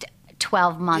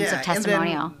 12 months of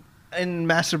testimonial. And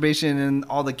masturbation and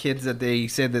all the kids that they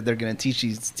said that they're going to teach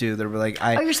these to, they're like,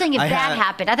 you're saying if that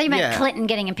happened. I thought you meant Clinton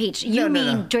getting impeached. You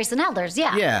mean Joycelyn Elders,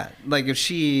 Yeah, if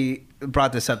she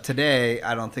brought this up today,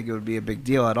 I don't think it would be a big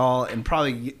deal at all. And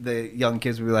probably the young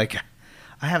kids would be like,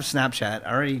 I have Snapchat.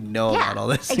 I already know about all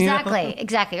this.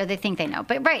 Exactly. Or they think they know.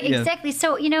 But exactly.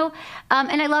 So, and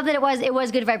I love that it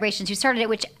was Good Vibrations who started it,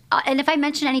 which, and if I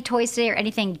mention any toys today or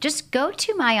anything, just go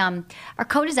to my, our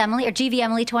code is Emily, or GV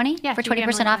Emily 20 for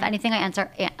 20% off anything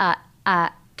I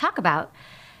talk about.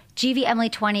 GV Emily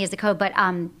 20 is the code. But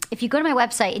if you go to my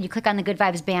website and you click on the Good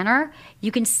Vibes banner,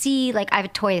 you can see, I have a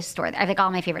toy store. I have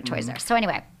all my favorite toys there. So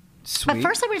anyway. Sweet. But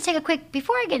first I'm going to take a quick,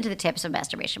 before I get into the tips of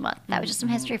Masturbation Month, that was just some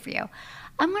history for you.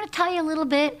 I'm going to tell you a little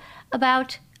bit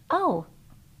about,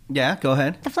 yeah, go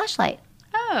ahead. The fleshlight.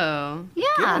 Oh.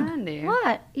 Yeah. Good.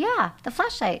 What? Yeah, the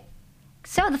fleshlight.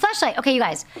 So the fleshlight. Okay, you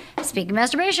guys. Speaking of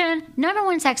masturbation,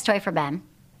 #1 sex toy for men.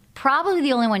 Probably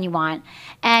the only one you want.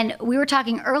 And we were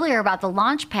talking earlier about the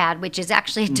launch pad, which is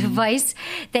actually a device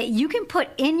that you can put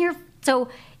in your... So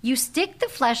you stick the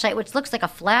flashlight, which looks like a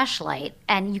flashlight,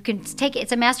 and you can take it.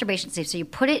 It's a masturbation safe, so you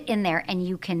put it in there, and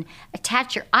you can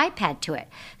attach your iPad to it.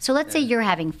 So let's say you're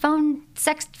having phone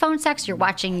sex. You're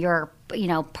watching your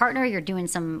partner. You're doing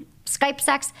some Skype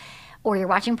sex, or you're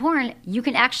watching porn. You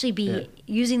can actually be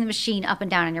using the machine up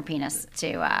and down on your penis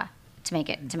to make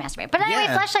it to masturbate. But anyway,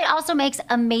 Fleshlight also makes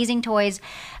amazing toys.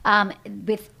 Are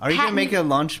you gonna make a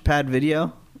launch pad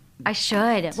video? I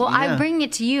should. Well, I'm bringing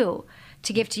it to you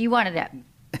to give to you. Wanted it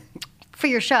for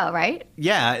your show, right?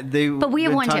 Yeah, but we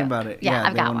have one too. About it. Yeah,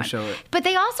 I've got one. Show it. But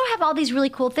they also have all these really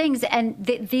cool things, and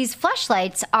these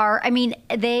fleshlights are. I mean,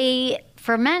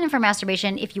 for men and for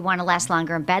masturbation. If you want to last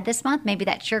longer in bed this month, maybe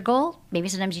that's your goal. Maybe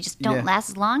sometimes you just don't last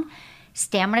as long.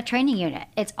 Stamina training unit.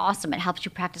 It's awesome. It helps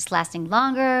you practice lasting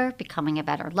longer, becoming a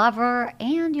better lover,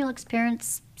 and you'll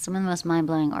experience some of the most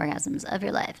mind-blowing orgasms of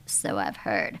your life. So I've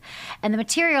heard. And the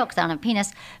material, because I don't have a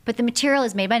penis, but the material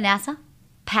is made by NASA,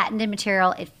 patented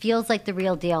material. It feels like the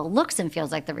real deal, looks and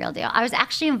feels like the real deal. I was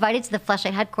actually invited to the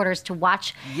Fleshlight headquarters to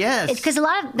watch. Yes. Because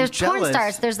there's porn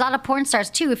stars. There's a lot of porn stars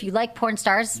too. If you like porn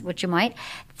stars, which you might,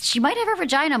 she might have her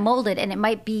vagina molded and it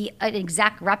might be an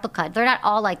exact replica. They're not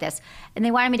all like this. And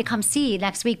they wanted me to come see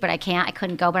next week, but I can't. I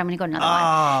couldn't go, but I'm going to go to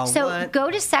another one. So go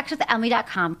to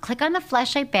sexwithemily.com, click on the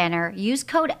Fleshlight banner, use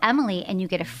code Emily, and you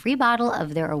get a free bottle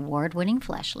of their award-winning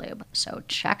Flesh Lube. So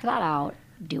check that out.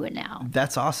 Do it now.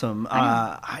 That's awesome.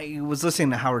 I was listening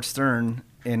to Howard Stern,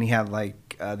 and he had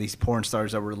like these porn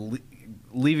stars that were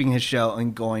leaving his show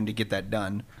and going to get that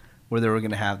done, where they were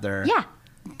going to have their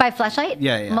by Fleshlight.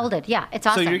 Yeah. Molded. Yeah, it's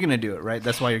awesome. So you're going to do it, right?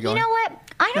 That's why you're going. You know what?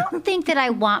 I don't think that I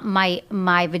want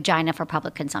my vagina for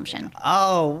public consumption.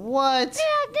 Oh, what?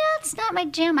 Yeah, it's not my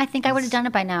jam. I think I would have done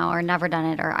it by now or never done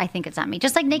it, or I think it's not me.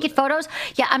 Just like naked photos.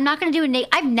 Yeah, I'm not going to do a naked.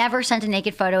 I've never sent a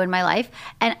naked photo in my life,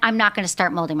 and I'm not going to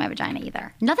start molding my vagina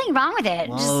either. Nothing wrong with it.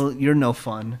 Well, you're no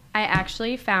fun. I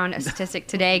actually found a statistic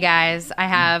today, guys. I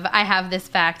have this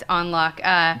fact on lock.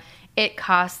 It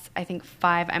costs, I think,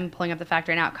 I'm pulling up the fact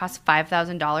right now. It costs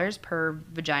 $5,000 per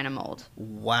vagina mold.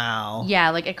 Wow. Yeah,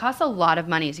 like it costs a lot of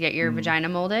money to get your vagina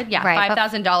molded. Yeah, Right,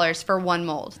 $5,000 for one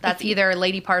mold. That's either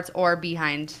lady parts or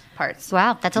behind parts.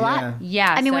 Wow, that's a lot.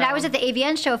 Yeah. I mean, when I was at the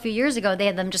AVN show a few years ago, they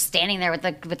had them just standing there with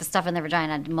the stuff in their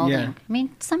vagina molding. Yeah. I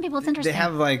mean, some people it's interesting. They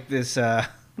have like this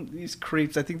these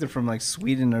creeps. I think they're from like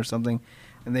Sweden or something,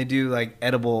 and they do like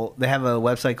edible. They have a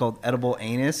website called Edible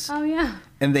Anus. Oh yeah.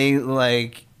 And they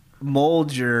like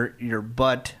mold your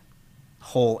butt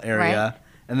hole area, Right.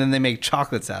 and then they make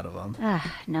chocolates out of them.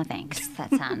 No thanks. That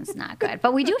sounds not good.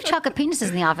 But we do have chocolate penises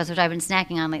in the office, which I've been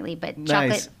snacking on lately. But Nice.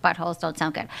 chocolate buttholes don't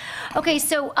sound good. Okay,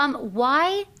 so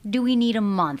why do we need a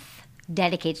month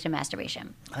dedicated to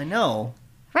masturbation? I know.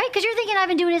 Right? Because you're thinking I've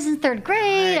been doing this in third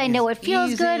grade. Right, I know it it's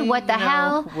feels easy, good. What the you know,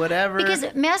 hell? whatever.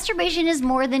 Because masturbation is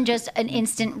more than just an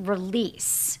instant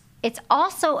release. It's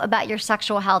also about your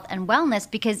sexual health and wellness,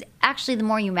 because actually the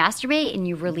more you masturbate and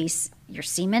you release your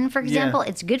semen, for example,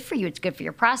 it's good for you. It's good for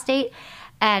your prostate.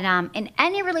 And in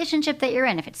any relationship that you're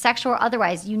in, if it's sexual or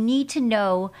otherwise, you need to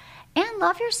know and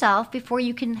love yourself before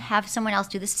you can have someone else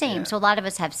do the same. Yeah. So a lot of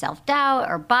us have self-doubt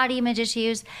or body image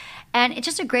issues. And it's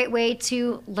just a great way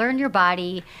to learn your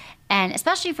body, and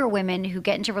especially for women who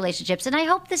get into relationships. And I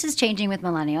hope this is changing with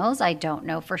millennials. I don't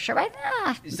know for sure.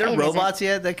 Is there It robots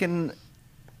yet that can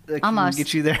Almost.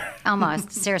 get you there?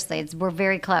 Almost. Seriously, we're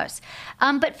very close.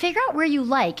 But figure out where you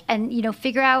like, and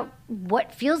figure out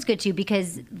what feels good to you.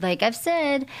 Because, like I've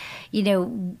said,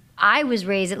 I was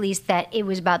raised at least that it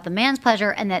was about the man's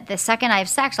pleasure, and that the second I have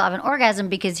sex, I'll have an orgasm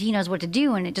because he knows what to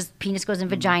do, and it just penis goes in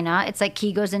vagina. It's like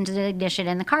key goes into the ignition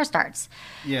and the car starts.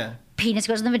 Yeah. Penis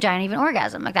goes in the vagina, even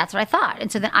orgasm. Like, that's what I thought. And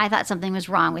so then I thought something was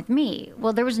wrong with me.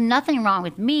 Well, there was nothing wrong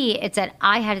with me. It's that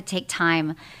I had to take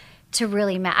time to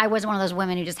really I wasn't one of those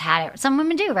women who just had it. Some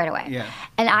women do right away. Yeah.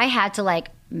 And I had to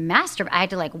masturbate. I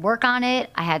had to work on it.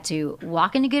 I had to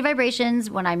walk into good vibrations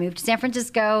when I moved to San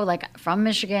Francisco, from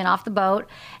Michigan off the boat.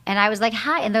 And I was like,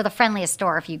 hi. And they're the friendliest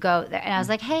store if you go there. And I was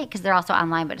like, hey, because they're also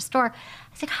online, but a store.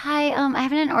 I was like, hi, I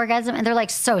haven't had an orgasm. And they're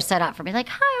so set up for me. Like,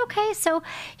 hi, okay, so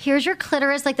here's your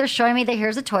clitoris. They're showing me that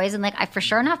here's the toys. And I, for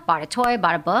sure enough, bought a toy,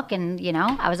 bought a book, and,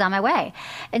 I was on my way.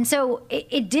 And so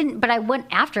it didn't, but I went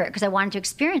after it because I wanted to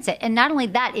experience it. And not only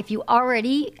that, if you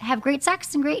already have great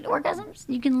sex and great orgasms,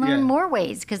 you can learn more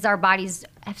ways, because our bodies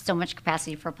have so much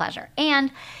capacity for pleasure. And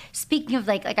speaking of,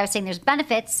 like I was saying, there's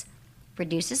benefits.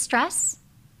 Reduces stress.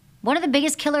 One of the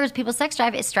biggest killers of people's sex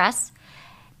drive is stress,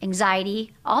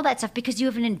 anxiety, all that stuff, because you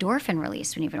have an endorphin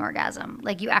release when you have an orgasm.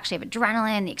 You actually have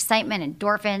adrenaline, the excitement,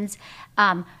 endorphins,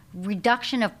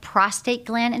 reduction of prostate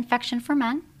gland infection for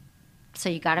men. So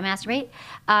you got to masturbate.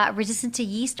 Resistant to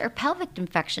yeast or pelvic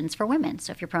infections for women.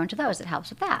 So if you're prone to those, it helps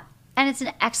with that. And it's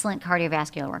an excellent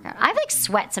cardiovascular workout. I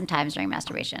sweat sometimes during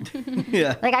masturbation.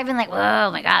 Yeah. I've been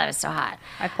oh my God, that was so hot.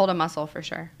 I pulled a muscle for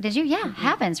sure. Did you? Yeah,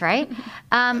 happens, right?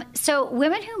 So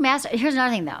women who masturbate, here's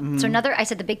another thing though. So I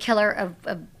said the big killer of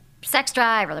sex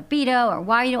drive or libido or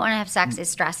why you don't want to have sex is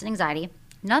stress and anxiety.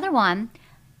 Another one,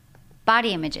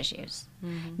 body image issues.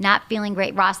 Not feeling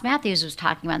great. Ross Matthews was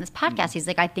talking about in this podcast. He's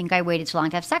like, I think I waited too long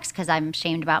to have sex because I'm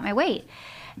ashamed about my weight.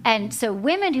 And so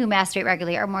women who masturbate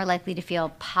regularly are more likely to feel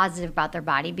positive about their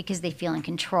body because they feel in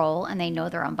control and they know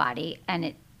their own body.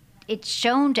 And it's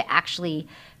shown to actually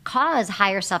cause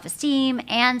higher self-esteem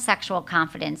and sexual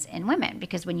confidence in women,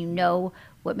 because when you know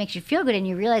what makes you feel good and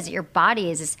you realize that your body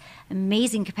is this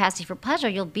amazing capacity for pleasure,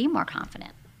 you'll be more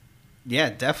confident.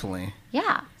 Yeah, definitely.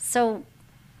 Yeah. So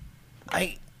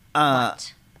I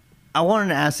what? I wanted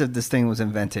to ask if this thing was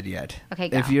invented yet. Okay,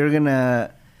 go. If you're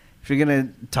gonna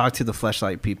talk to the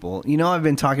Fleshlight people, I've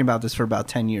been talking about this for about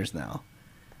 10 years now.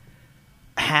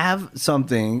 have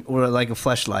something or like a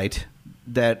fleshlight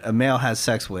that a male has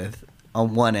sex with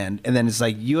on one end, and then it's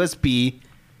like USB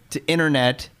to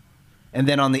internet, and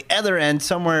then on the other end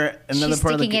somewhere another She's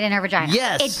part sticking of it in her vagina.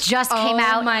 Yes. It just came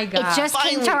out. Oh my God. It just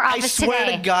came to our office I swear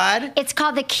today. to God. It's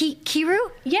called the Kiru.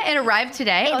 Yeah, it arrived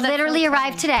today. It literally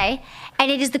arrived today. And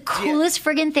it is the coolest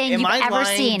friggin' thing you've ever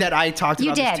lying seen. that I talked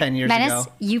about this 10 years Menace,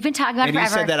 ago? you've been talking about And it you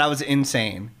forever. said that I was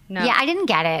insane. No. Yeah, I didn't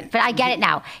get it, but I get it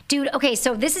now. Dude, okay,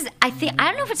 so this is, I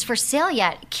don't know if it's for sale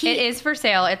yet. It is for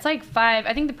sale. It's like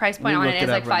I think the price point on it is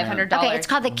like $500. Okay, it's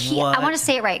called the Ki. What? I want to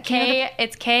say it right.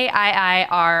 It's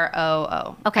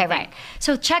KIIROO. Okay, right.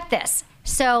 So check this.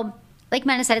 So, like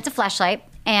Mena said, it's a fleshlight,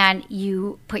 and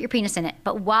you put your penis in it.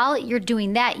 But while you're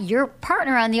doing that, your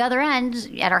partner on the other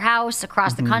end, at her house,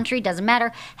 across the country, doesn't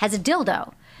matter, has a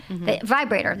dildo, the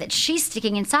vibrator that she's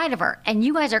sticking inside of her, and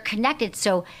you guys are connected.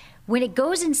 So when it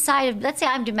goes inside of, let's say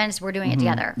I'm Menace, we're doing it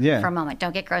together for a moment.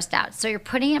 Don't get grossed out. So you're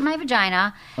putting it in my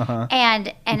vagina,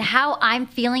 and how I'm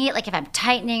feeling it, like if I'm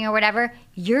tightening or whatever,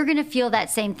 you're going to feel that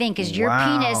same thing because your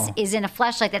penis is in a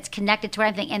fleshlight that's connected to what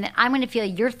I'm thinking, and then I'm going to feel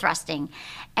your thrusting,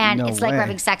 and No it's like way. we're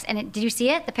having sex. And did you see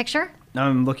it? The picture?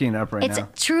 I'm looking it up right It's now.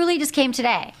 truly just came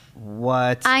today.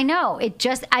 What? I know.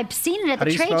 I've seen it at How the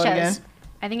do you trade spell it shows. again?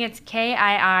 I think it's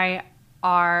KIIROO.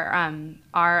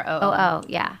 Oh,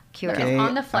 yeah. Cute. It's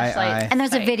on the fleshlight. And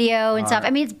there's a site. video and stuff. I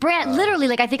mean, it's literally,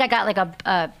 like, I think I got like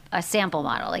a sample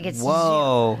model. Like, it's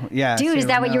Whoa. Yeah. Dude, see is it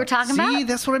that right what you now. were talking about? See,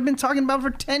 that's what I've been talking about for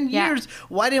 10 Yeah. years.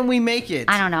 Why didn't we make it?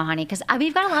 I don't know, honey, because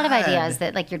we've got a lot of ideas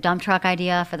that, like your dump truck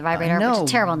idea for the vibrator, which is know. a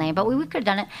terrible name, but we could have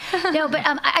done it. No, but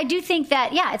I do think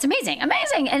that, yeah, it's amazing.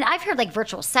 And I've heard like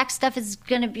virtual sex stuff is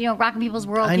going to, rocking people's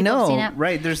world. I People have know, seen it.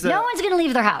 right, there's no one's going to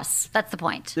leave their house. That's the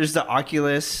point. There's the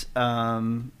Oculus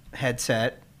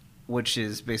headset, which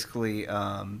is basically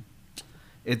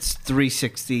it's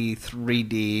 360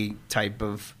 3D type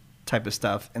of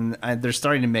stuff, and they're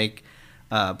starting to make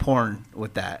porn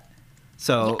with that.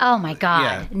 So Oh my God!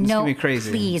 yeah, it's No, gonna be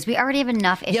crazy. please. We already have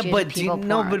enough issues. Yeah, but with do you people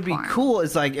know porn, what would be porn. cool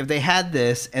is like if they had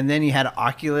this and then you had an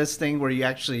Oculus thing where you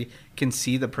actually can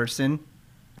see the person.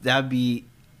 That'd be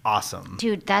awesome.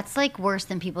 Dude, that's like worse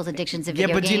than people's addictions to Yeah,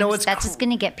 video but games. do you know what's That's just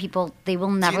going to get people. They will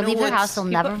never know leave their what's- house. They'll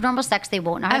never have normal sex. They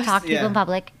won't know how to talk to people in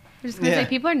public. I'm just gonna say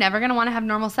people are never gonna want to have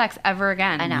normal sex ever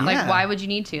again. I know. Like, Yeah. why would you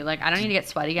need to? Like, I don't need to get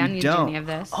sweaty. I don't need to do any of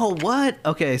this. Oh, what?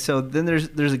 Okay, so then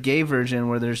there's a gay version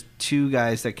where there's two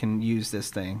guys that can use this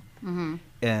thing,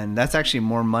 and that's actually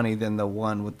more money than the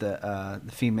one with the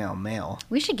female male.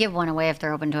 We should give one away if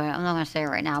they're open to it. I'm not going to say it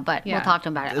right now, but we'll Yeah. talk to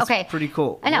them about it. That's Okay. pretty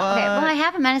cool. I know. Okay. Well, What? I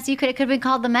have a menace. It could have been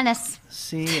called the Menace,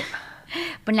 See,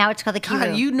 but now it's called the Kiru.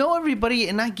 God, you know everybody,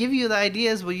 and I give you the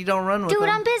ideas, but you don't run with Dude, them.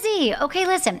 I'm busy. Okay,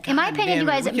 listen. In my God opinion, damn you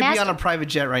it, guys, we could be on a private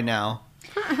jet right now.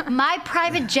 my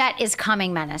private jet is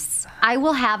coming, Menace. I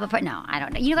will have no, I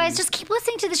don't know. You guys just keep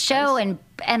listening to the show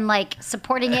and like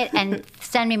supporting it and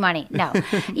send me money. No,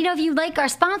 if you like our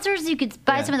sponsors, you could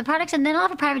buy some of the products, and then I'll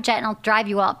have a private jet and I'll drive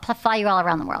you all, fly you all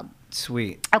around the world.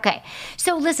 Sweet. Okay,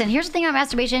 so listen. Here's the thing about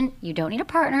masturbation: you don't need a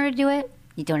partner to do it.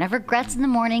 You don't have regrets in the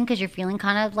morning because you're feeling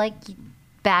kind of like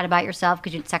bad about yourself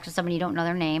because you had sex with somebody you don't know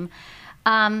their name.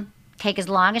 Take as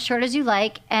long as short as you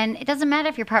like, and it doesn't matter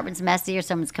if your apartment's messy or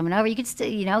someone's coming over. You can still,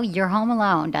 you're home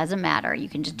alone. Doesn't matter. You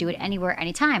can just do it anywhere,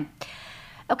 anytime.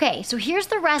 Okay, so here's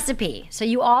the recipe. So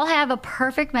you all have a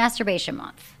perfect masturbation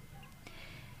month.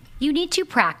 You need to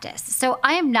practice. So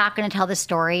I am not going to tell the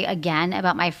story again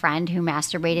about my friend who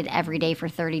masturbated every day for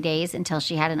 30 days until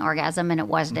she had an orgasm, and it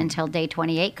wasn't until day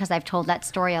 28 because I've told that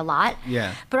story a lot.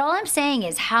 Yeah. But all I'm saying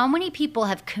is how many people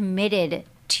have committed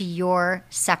to your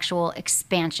sexual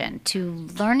expansion, to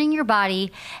learning your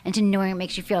body and to knowing it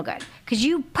makes you feel good. Because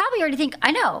you probably already think,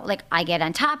 I know, like I get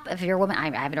on top. If you're a woman, I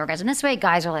have an orgasm this way.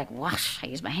 Guys are like, whoosh, I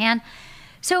use my hand.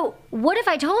 So what if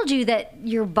I told you that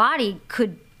your body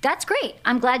could, that's great.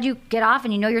 I'm glad you get off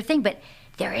and you know your thing, but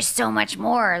there is so much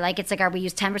more. Like it's like we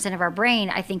use 10% of our brain.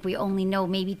 I think we only know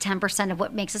maybe 10% of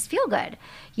what makes us feel good.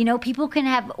 People can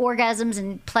have orgasms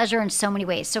and pleasure in so many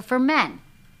ways. So for men,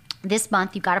 this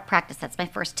month, you've got to practice. That's my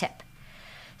first tip.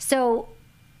 So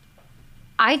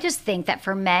I just think that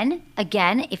for men,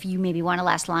 again, if you maybe want to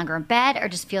last longer in bed or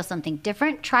just feel something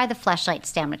different, try the Fleshlight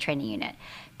Stamina Training Unit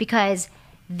because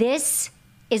this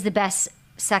is the best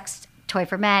sex toy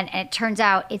for men, and it turns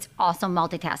out it's also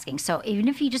multitasking. So even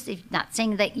if not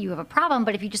saying that you have a problem,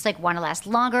 but if you just like want to last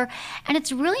longer, and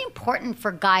it's really important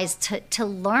for guys to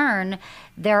learn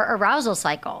their arousal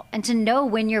cycle and to know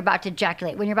when you're about to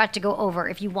ejaculate, when you're about to go over,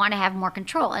 if you want to have more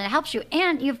control, and it helps you,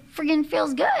 and you friggin'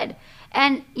 feels good.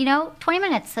 And 20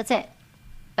 minutes, that's it.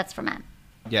 That's for men.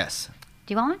 Yes.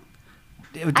 Do you want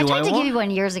one? Do I tried to give you one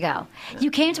years ago.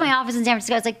 You came to my office in San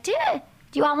Francisco. I was like, dude,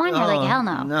 Do you want one? You're like, hell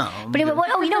no. No. But you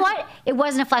know what? It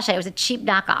wasn't a fleshlight. It was a cheap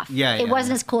knockoff. Yeah, It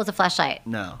wasn't as cool as a fleshlight.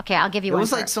 No. Okay, I'll give you one. It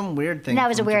was like some weird thing. No, it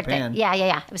was a from weird Japan. thing.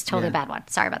 Yeah. It was totally a bad one.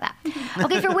 Sorry about that.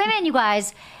 Okay, for women, you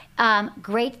guys,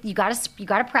 great. You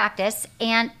gotta practice,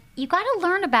 and you gotta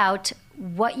learn about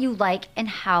what you like and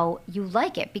how you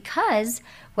like it, because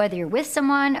whether you're with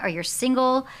someone or you're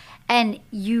single and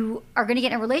you are going to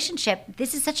get in a relationship,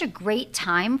 this is such a great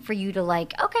time for you to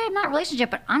like, okay, I'm not in a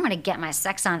relationship, but I'm going to get my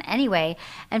sex on anyway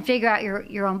and figure out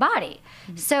your own body.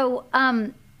 So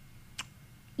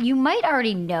you might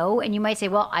already know, and you might say,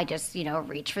 well, I just,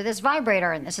 reach for this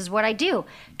vibrator and this is what I do.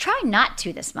 Try not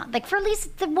to this month, like for at least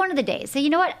one of the days. Say, you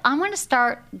know what, I'm going to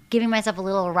start giving myself a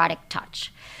little erotic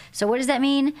touch. So what does that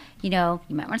mean? You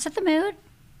might want to set the mood.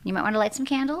 You might want to light some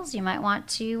candles. You might want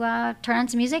to turn on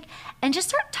some music and just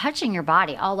start touching your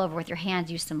body all over with your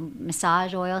hands. Use some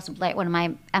massage oil, light one of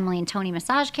my Emily and Tony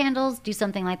massage candles. Do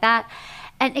something like that.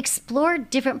 And explore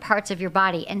different parts of your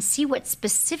body and see what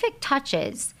specific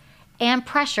touches and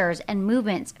pressures and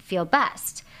movements feel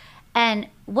best. And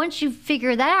once you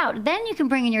figure that out, then you can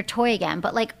bring in your toy again.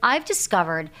 But like I've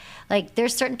discovered, like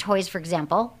there's certain toys, for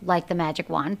example, like the magic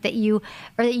wand that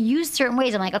use certain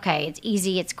ways. I'm like, okay, it's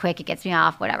easy, it's quick, it gets me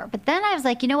off, whatever. But then I was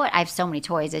like, you know what? I have so many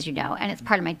toys, as you know, and it's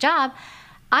part of my job.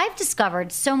 I've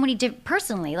discovered so many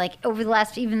personally, like over the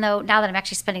last, even though now that I'm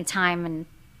actually spending time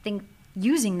and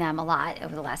using them a lot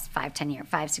over the last 5,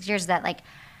 6 years, that like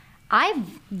I'm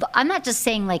not just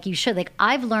saying like you should, like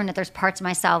I've learned that there's parts of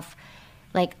myself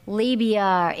like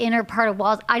labia, inner part of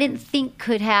walls, I didn't think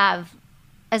could have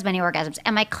as many orgasms.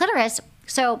 And my clitoris,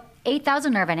 so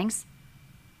 8,000 nerve endings.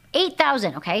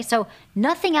 8,000, okay? So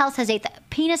nothing else has 8,000.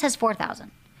 Penis has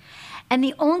 4,000. And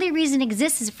the only reason it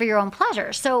exists is for your own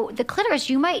pleasure. So the clitoris,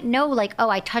 you might know like, oh,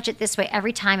 I touch it this way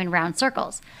every time in round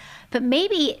circles. But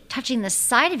maybe touching the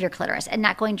side of your clitoris and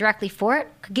not going directly for it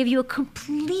could give you a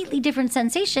completely different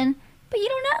sensation, but you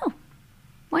don't know.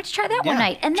 Why don't you try that one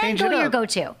night and then go to your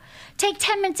go-to? Take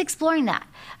 10 minutes exploring that.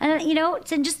 And,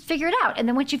 and just figure it out. And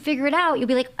then once you figure it out, you'll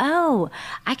be like, oh,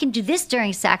 I can do this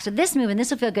during sex with this move, and this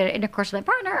will feel good at intercourse with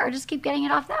my partner, or just keep getting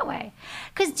it off that way.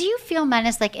 Because do you feel,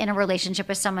 Menace, like in a relationship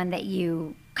with someone that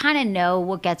you kind of know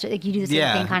what gets, like you do the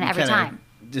same thing kind of every time?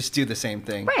 Just do the same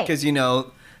thing. Right. Because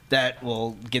that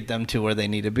will get them to where they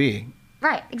need to be.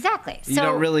 Right, exactly. You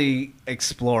don't really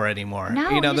explore anymore. No,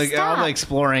 all stop. the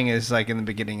exploring is like in the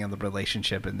beginning of the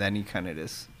relationship, and then you kind of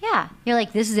just you're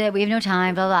like, this is it. We have no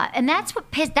time. Blah blah. And that's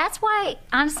why,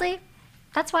 honestly,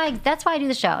 that's why I do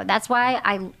the show. That's why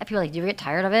I feel like, do you get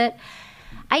tired of it?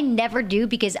 I never do,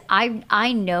 because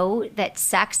I know that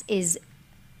sex is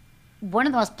one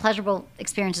of the most pleasurable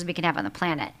experiences we can have on the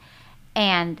planet,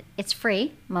 and it's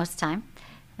free most of the time,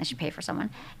 unless you pay for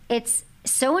someone. It's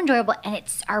so enjoyable, and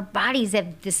it's our bodies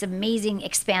have this amazing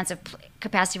expansive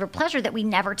capacity for pleasure that we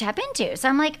never tap into. So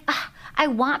I'm like, I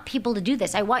want people to do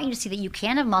this. I want you to see that you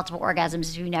can have multiple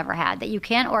orgasms if you never had, that you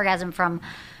can orgasm from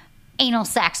anal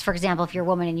sex, for example, if you're a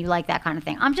woman and you like that kind of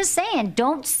thing. I'm just saying,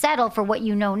 don't settle for what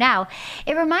you know now.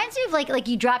 It reminds me of like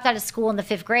you dropped out of school in the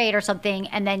 5th grade or something,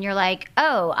 and then you're like,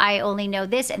 oh, I only know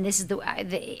this, and this is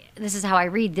this is how I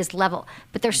read this level.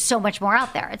 But there's so much more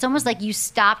out there. It's almost like you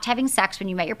stopped having sex when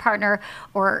you met your partner,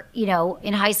 or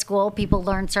in high school, people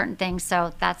learn certain things.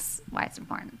 So that's why it's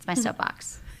important. It's my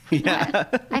soapbox. Yeah.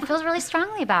 I feel really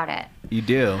strongly about it. You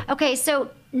do. Okay,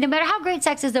 so no matter how great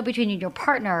sex is, though, between you and your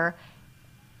partner,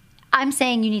 I'm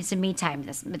saying you need some me time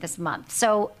this month.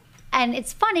 So, and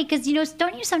it's funny because,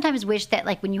 don't you sometimes wish that,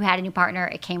 like, when you had a new partner,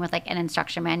 it came with, like, an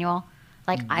instruction manual?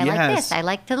 Like, I like this, I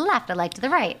like to the left, I like to the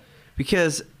right.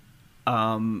 Because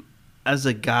as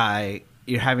a guy,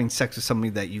 you're having sex with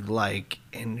somebody that you like,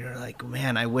 and you're like,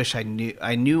 man, I wish I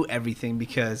knew everything,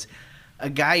 because a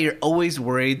guy, you're always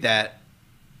worried that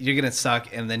you're going to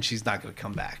suck and then she's not going to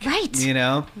come back. Right.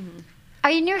 Mm-hmm. Are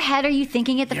you in your head? Are you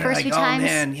thinking it the first few times? Oh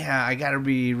man, yeah, I gotta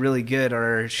be really good,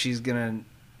 or she's gonna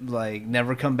like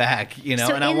never come back,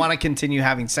 So and I want to continue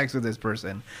having sex with this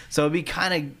person. So it'd be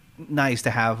kind of nice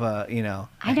to have I know.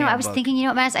 I was thinking,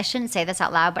 Matt, I shouldn't say this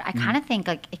out loud, but I kind of think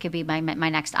like it could be my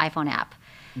next iPhone app,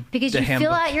 because you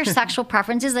fill out your sexual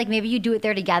preferences. Like maybe you do it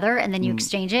there together, and then you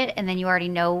exchange it, and then you already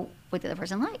know what the other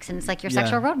person likes, and it's like your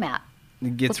sexual roadmap.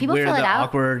 It gets weird, the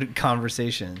awkward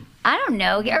conversation. I don't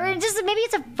know. Or just maybe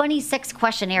it's a funny sex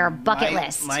questionnaire or bucket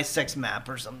list. My sex map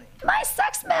or something. My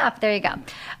sex map. There you go.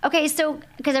 Okay, so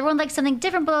because everyone likes something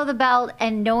different below the belt,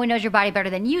 and no one knows your body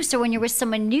better than you. So when you're with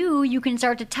someone new, you can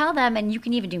start to tell them, and you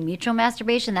can even do mutual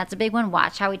masturbation. That's a big one.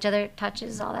 Watch how each other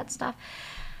touches, all that stuff.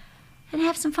 And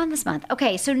have some fun this month.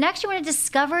 Okay, so next you want to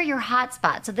discover your hot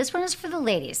spot. So this one is for the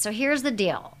ladies. So here's the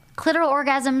deal. Clitoral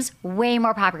orgasms, way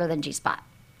more popular than G-spot.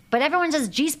 But everyone says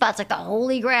G-spot's like the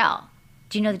holy grail.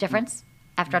 Do you know the difference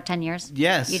after 10 years?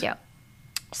 Yes. You do.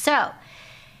 So,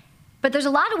 but there's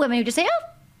a lot of women who just say, oh,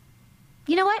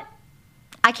 you know what?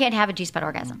 I can't have a G-spot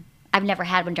orgasm. I've never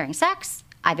had one during sex.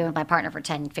 I've been with my partner for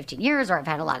 10, 15 years, or I've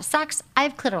had a lot of sex. I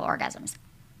have clitoral orgasms.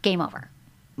 Game over.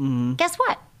 Guess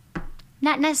what?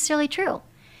 Not necessarily true.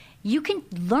 You can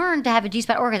learn to have a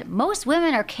G-spot orgasm. Most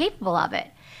women are capable of it,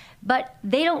 but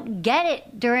they don't get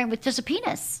it with just a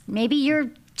penis. Maybe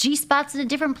your G-spot's in a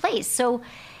different place. So,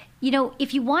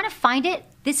 if you want to find it,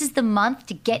 this is the month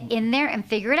to get in there and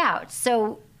figure it out.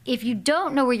 So if you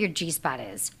don't know where your G-spot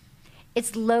is,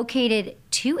 it's located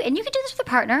and you can do this with a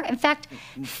partner. In fact,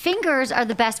 fingers are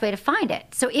the best way to find it.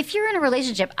 So if you're in a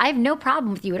relationship, I have no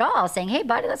problem with you at all saying, hey,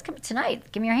 buddy, let's come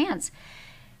tonight. Give me your hands.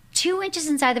 2 inches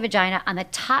inside the vagina on the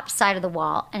top side of the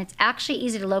wall, and it's actually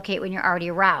easy to locate when you're already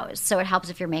aroused. So it helps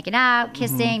if you're making out,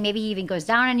 kissing, maybe he even goes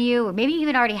down on you, or maybe you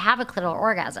even already have a clitoral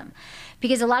orgasm.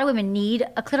 Because a lot of women need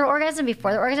a clitoral orgasm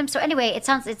before the orgasm. So anyway, it's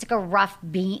like a rough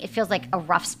bean. It feels like a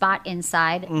rough spot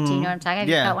inside. Do you know what I'm talking about? Have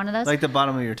you got one of those? Like the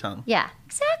bottom of your tongue. Yeah,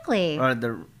 exactly. Or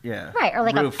Right, or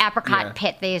like roof. an apricot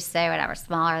pit, they used to say, whatever,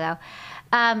 smaller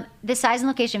though. The size and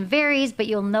location varies, but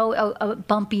you'll know a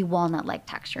bumpy walnut-like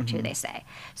texture too, they say.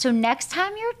 So next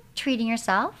time you're treating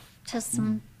yourself to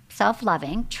some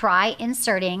self-loving, try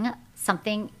inserting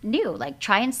something new. Like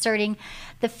try inserting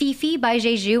the Fifi by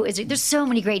Jeju. There's so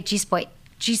many great G-spot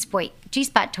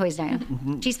toys now.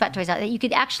 G-spot toys out that you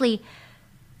could actually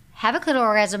have a clitoral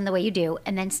orgasm the way you do,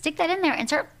 and then stick that in there and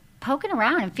start poking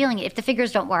around and feeling it. If the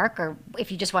fingers don't work, or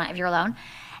if you're alone.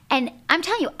 And I'm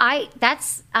telling you, I'm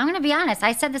going to be honest.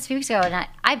 I said this a few weeks ago,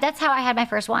 and that's how I had my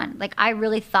first one. Like I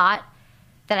really thought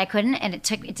that I couldn't, and it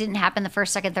didn't happen the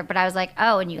first, second, third, but I was like,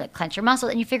 oh, and you like clench your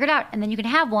muscles and you figure it out, and then you can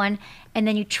have one, and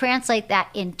then you translate that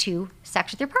into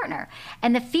sex with your partner.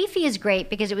 And the Fifi is great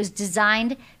because it was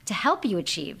designed to help you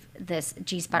achieve this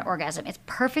G-spot orgasm. It's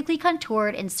perfectly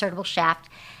contoured, insertable shaft,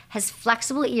 has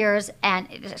flexible ears, and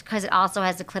because it also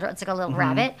has the clitoral, it's like a little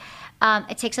rabbit.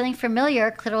 It takes something familiar,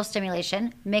 clitoral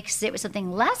stimulation, mixes it with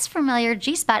something less familiar,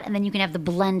 G-spot, and then you can have the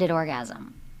blended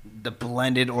orgasm. The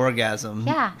blended orgasm.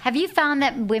 Yeah. Have you found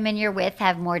that women you're with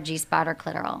have more G-spot or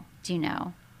clitoral? Do you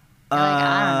know? You're like,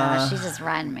 I don't know. She's just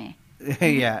riding me.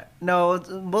 Yeah. No, it's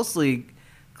mostly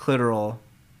clitoral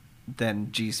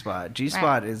than G-spot.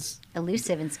 G-spot is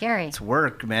elusive and scary. It's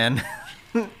work, man.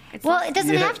 It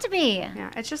doesn't have to be. Yeah,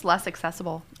 it's just less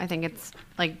accessible. I think it's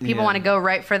like people want to go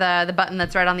right for the button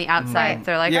that's right on the outside. Right.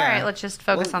 They're like, all right, let's just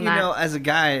focus on that. As a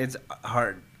guy, it's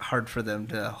hard for them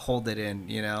to hold it in,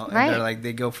 and Right. they're like,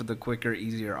 they go for the quicker,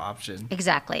 easier option.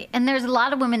 Exactly. And there's a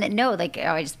lot of women that know, like,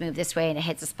 oh, I just move this way and it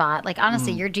hits a spot. Like,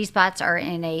 honestly, your G-spots are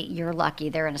you're lucky.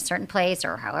 They're in a certain place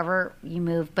or however you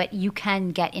move, but you can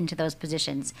get into those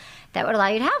positions that would allow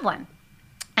you to have one.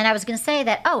 And I was going to say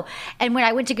that, and when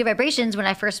I went to Good Vibrations, when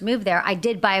I first moved there, I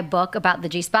did buy a book about the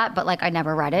G-spot, but I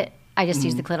never read it. I just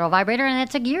used the clitoral vibrator, and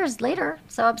it took years later.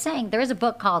 So I'm saying there is a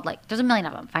book called, there's a million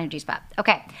of them, Find Your G-spot.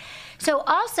 Okay. So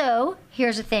also,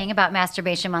 here's a thing about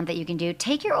Masturbation Month that you can do.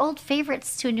 Take your old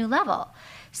favorites to a new level.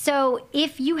 So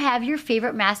if you have your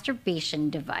favorite masturbation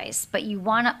device, but you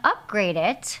want to upgrade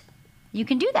it, you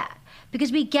can do that.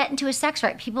 Because we get into a sex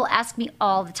rut. People ask me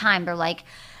all the time. They're like,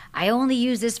 I only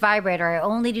use this vibrator. I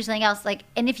only do something else.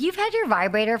 And if you've had your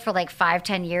vibrator for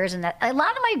 5-10 years, and that a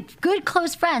lot of my good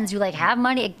close friends who have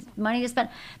money to spend,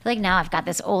 they're like, no, I've got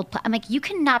this old. I'm like, you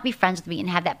cannot be friends with me and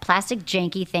have that plastic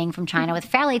janky thing from China with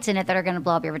phthalates in it that are going to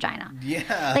blow up your vagina.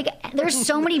 Yeah. There's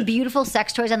so many beautiful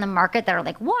sex toys on the market that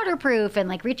are waterproof and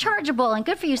rechargeable and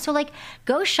good for you. So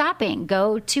go shopping,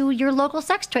 go to your local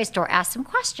sex toy store, ask some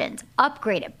questions,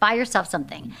 upgrade it, buy yourself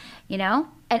something,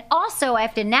 And also, I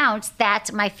have to announce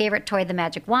that my favorite toy, the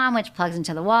Magic Wand, which plugs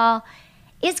into the wall,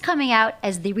 is coming out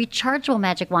as the rechargeable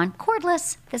Magic Wand,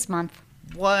 cordless, this month.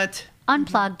 What?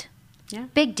 Unplugged. Yeah.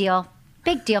 Big deal.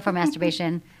 Big deal for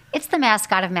masturbation. It's the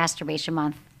mascot of Masturbation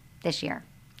Month this year.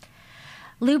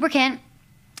 Lubricant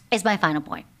is my final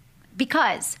point.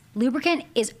 Because lubricant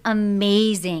is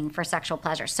amazing for sexual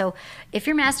pleasure. So if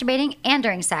you're masturbating and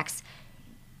during sex,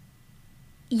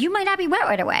 you might not be wet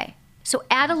right away. So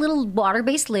add a little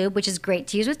water-based lube, which is great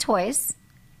to use with toys,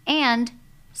 and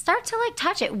start to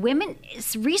touch it.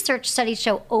 Research studies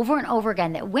show over and over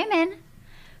again that women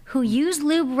who use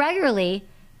lube regularly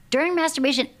during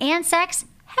masturbation and sex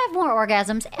have more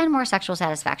orgasms and more sexual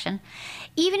satisfaction.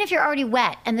 Even if you're already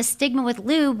wet, and the stigma with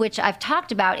lube, which I've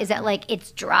talked about, is that like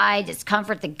it's dry,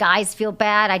 discomfort, the guys feel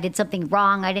bad, I did something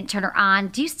wrong, I didn't turn her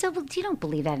on. You don't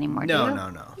believe that anymore, do you?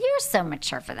 No. You're so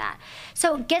mature for that.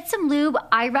 So get some lube.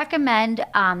 I recommend,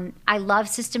 I love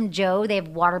System Joe. They have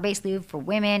water-based lube for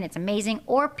women. It's amazing.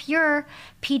 Or Pure,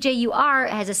 PJUR,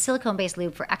 has a silicone-based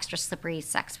lube for extra slippery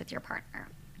sex with your partner.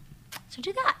 So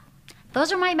do that.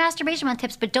 Those are my masturbation month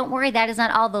tips, but don't worry, that is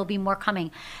not all. There'll be more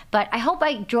coming. But I hope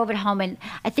I drove it home. And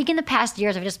I think in the past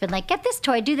years, I've just been like, get this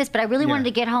toy, do this. But I really wanted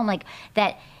to get home like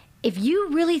that. If you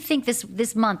really think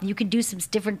this month you can do some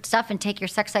different stuff and take your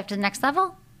sex life to the next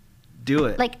level, do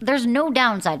it. Like, there's no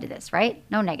downside to this, right?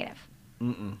 No negative.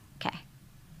 Okay.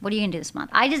 What are you going to do this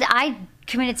month? I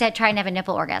committed to try and have a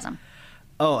nipple orgasm.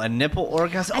 Oh, a nipple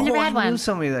orgasm? I never had one. I knew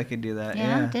somebody that could do that.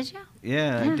 Yeah. Did you?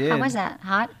 Yeah, I did. How was that?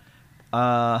 Hot?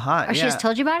 Hot. Or she just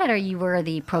told you about it, or you were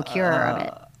the procurer of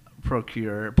it?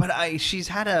 Procurer, but she's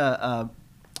had a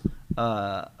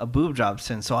boob job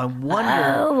since, so I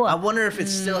wonder if it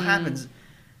still happens.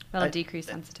 That'll decrease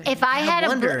sensitivity. If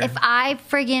I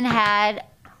friggin' had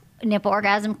nipple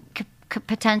orgasm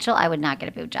potential, I would not get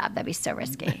a boob job. That'd be so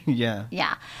risky. Yeah.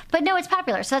 Yeah, but no, it's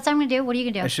popular, so that's what I'm gonna do. What are you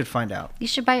gonna do? I should find out. You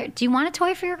should buy. Do you want a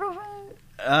toy for your girlfriend?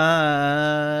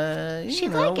 She'd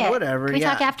like it. Whatever. Can we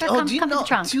talk after? Come to the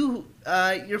trunk.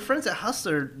 Your friends at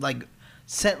Hustler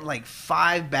sent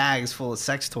 5 bags full of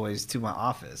sex toys to my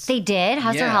office. They did?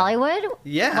 Hustler Hollywood?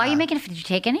 Yeah. Why are you making it? Did you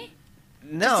take any?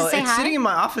 No, it's sitting in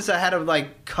my office. I had to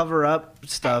cover up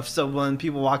stuff so when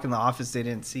people walk in the office, they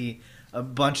didn't see a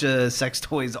bunch of sex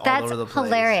toys all over the place. That's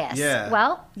hilarious. Yeah.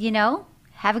 Well,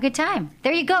 have a good time.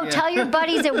 There you go. Yeah. Tell your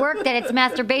buddies at work that it's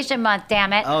masturbation month,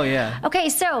 damn it. Oh, yeah. Okay,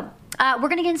 so we're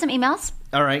going to get in some emails.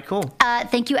 All right, cool.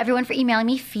 Thank you, everyone, for emailing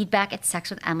me.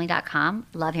 feedback@sexwithemily.com.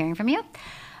 Love hearing from you.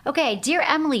 Okay, dear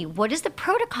Emily, what is the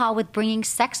protocol with bringing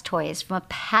sex toys from a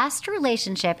past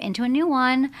relationship into a new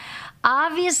one?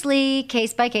 Obviously,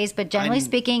 case by case, but generally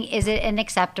speaking, is it an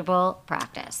acceptable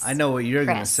practice? I know what you're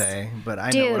going to say, but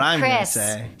I know what I'm going to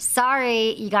say.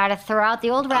 Sorry, you got to throw out the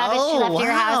old rabbit you left at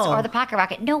your house or the pocket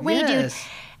rocket. No way, dude.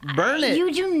 Burn it.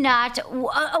 You do not.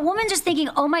 A woman just thinking,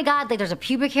 oh my God, there's a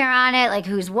pubic hair on it.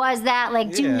 Whose was that?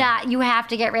 Do not. You have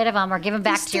to get rid of them or give them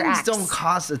back to your ex. These things don't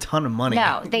cost a ton of money.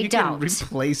 No, they don't. You can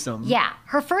replace them. Yeah.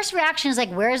 Her first reaction is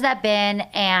where's that bin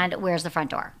and where's the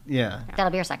front door? Yeah.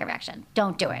 That'll be her second reaction.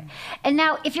 Don't do it. And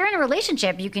now, if you're in a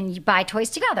relationship, you can buy toys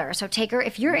together. So take her,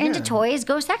 if you're into toys,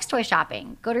 go sex toy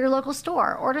shopping. Go to your local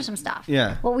store. Order some stuff.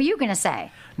 Yeah. What were you going to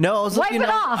say? No,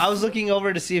 I was looking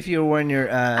over to see if you were wearing your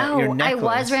necklace. I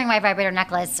was wearing my vibrator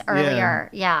necklace earlier.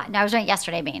 Yeah. No, I was wearing it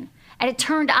yesterday, And it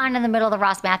turned on in the middle of the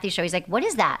Ross Matthews show. He's like, what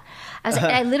is that? I was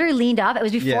I literally leaned up. It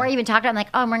was before I even talked to him. I'm like,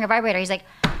 oh, I'm wearing a vibrator. He's like,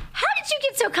 how did you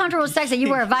get so comfortable with sex that you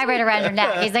wear a vibrator around your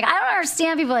neck? He's like, I don't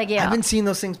understand people like you. I've been seeing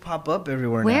those things pop up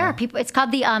everywhere Where? now. People, it's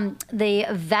called the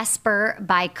Vesper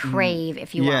by Crave,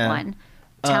 if you want one.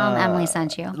 Tell them Emily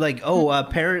sent you.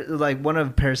 One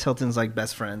of Paris Hilton's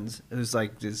best friends, who's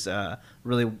this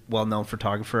really well-known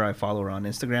photographer. I follow her on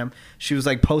Instagram. She was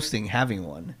having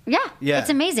one. Yeah, it's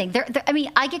amazing.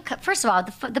 I get first of all,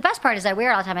 the best part is I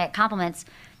wear it all the time. I get compliments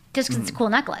just because it's a cool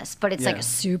necklace, but it's a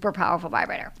super powerful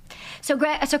vibrator. So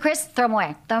Chris, throw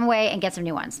them away and get some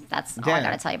new ones. That's all I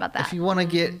got to tell you about that. If you want to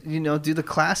get, do the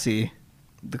classy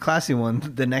one,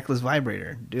 the necklace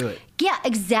vibrator, do it. Yeah,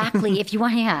 exactly. If you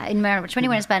want, no matter which one you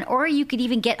want to spend. Or you could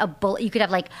even get a bullet. You could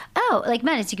have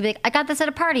Menace. You could be I got this at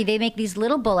a party. They make these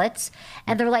little bullets,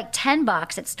 and they're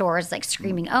 $10 at stores,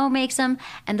 Screaming O makes them,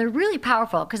 and they're really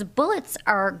powerful because bullets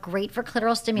are great for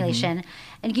clitoral stimulation.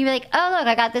 And you can be oh, look,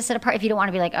 I got this at a party. If you don't want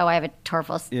to be oh, I have a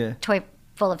toy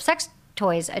full of sex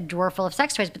toys, a drawer full of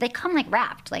sex toys, but they come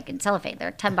wrapped, in cellophane.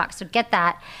 They're $10. So get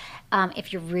that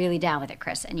if you're really down with it,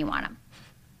 Chris, and you want them.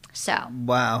 So.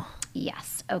 Wow.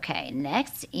 Yes. Okay.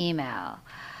 Next email.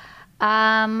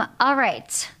 All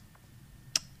right.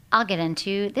 I'll get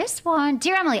into this one.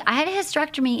 Dear Emily, I had a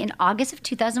hysterectomy in August of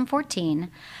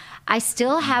 2014. I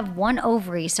still have one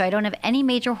ovary, so I don't have any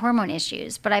major hormone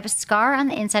issues, but I have a scar on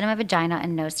the inside of my vagina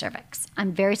and no cervix.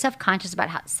 I'm very self-conscious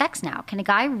about sex now. Can a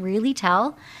guy really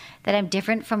tell that I'm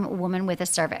different from a woman with a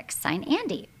cervix? Signed,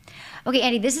 Andy. Okay,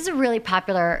 Andy, this is a really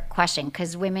popular question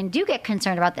because women do get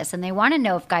concerned about this, and they want to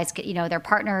know if guys, their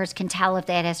partners can tell if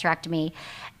they had hysterectomy,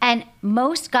 and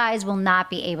most guys will not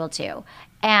be able to.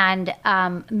 And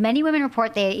many women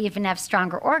report they even have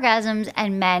stronger orgasms,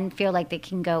 and men feel like they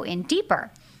can go in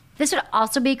deeper. This would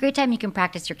also be a great time you can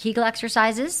practice your Kegel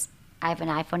exercises. I have an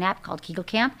iPhone app called Kegel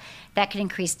Camp that can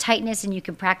increase tightness, and you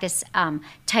can practice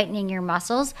tightening your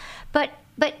muscles. But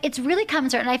it's really common,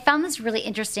 and I found this really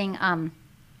interesting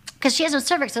because she has no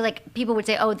cervix. So like people would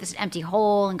say, oh, this is an empty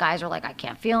hole. And guys are like, I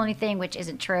can't feel anything, which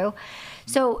isn't true.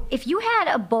 So if you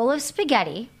had a bowl of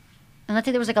spaghetti, and let's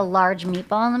say there was like a large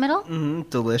meatball in the middle.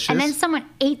 Delicious. And then someone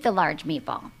ate the large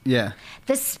meatball. Yeah.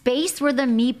 The space where the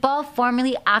meatball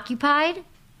formerly occupied,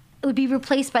 it would be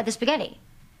replaced by the spaghetti.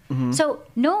 So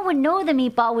no one would know the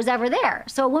meatball was ever there.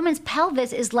 So a woman's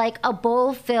pelvis is like a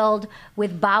bowl filled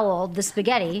with bowel, the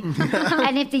spaghetti.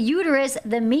 And if the uterus,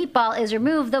 the meatball is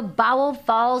removed, the bowel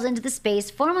falls into the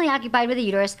space formerly occupied with the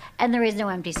uterus, and there is no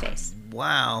empty space.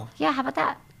 Wow. Yeah, how about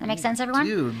that? That makes sense, everyone?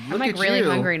 Dude, I'm look like at really you.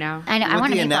 hungry now. I know. I With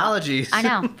want the an meatball. analogies. I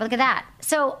know. But look at that.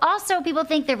 So also people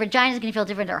think their vagina is going to feel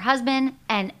different to her husband,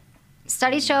 and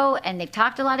studies show, and they've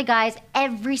talked to a lot of guys,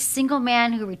 every single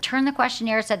man who returned the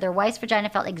questionnaire said their wife's vagina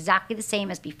felt exactly the same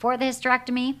as before the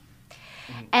hysterectomy.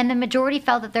 And the majority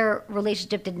felt that their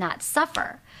relationship did not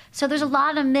suffer. So there's a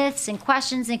lot of myths and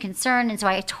questions and concern. And so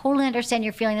I totally understand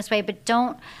you're feeling this way, but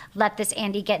don't let this,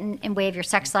 Andy, get in way of your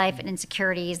sex life and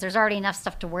insecurities. There's already enough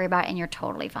stuff to worry about, and you're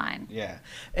totally fine. Yeah.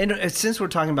 And since we're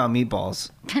talking about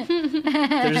meatballs,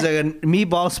 there's a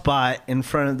meatball spot in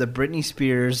front of the Britney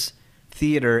Spears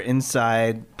theater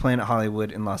inside Planet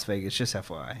Hollywood in Las Vegas. Just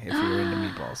FYI, if you're into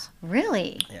meatballs.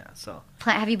 Really? Yeah, so.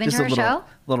 Have you been Just to her show?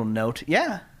 little note.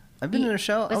 Yeah. I've been to her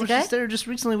show. Was I it was good? just there just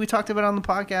recently. We talked about it on the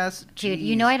podcast. Dude, Jeez.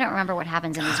 you know I don't remember what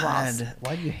happens in these walls. God,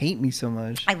 why do you hate me so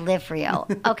much? I live for you.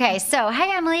 Okay, so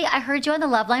hey Emily, I heard you on the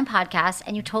Loveline podcast,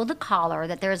 and you told the caller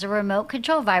that there is a remote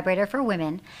control vibrator for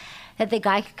women that the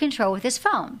guy could control with his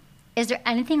phone. Is there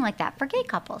anything like that for gay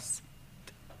couples?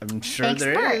 I'm sure Thanks,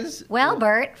 there Bert. is. Well,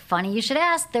 Bert, funny you should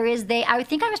ask. There is I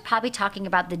think I was probably talking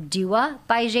about the Dua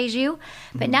by Jeju,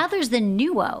 but now there's the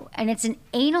Nuo, and it's an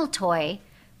anal toy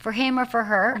for him or for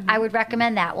her. I would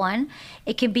recommend that one.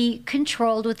 It can be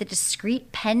controlled with a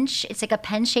discrete pen. It's like a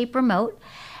pen-shaped remote,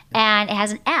 and it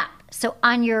has an app. So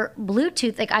on your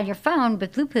Bluetooth, like on your phone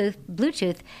with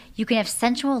Bluetooth, you can have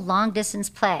sensual long-distance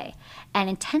play and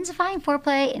intensifying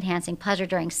foreplay, enhancing pleasure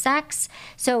during sex.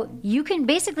 So you can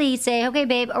basically say, okay,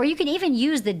 babe, or you can even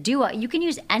use the Dua. You can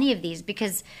use any of these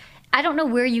because I don't know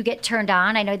where you get turned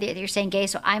on. I know that you're saying gay,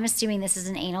 so I'm assuming this is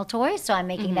an anal toy. So I'm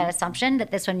making that assumption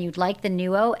that this one you'd like, the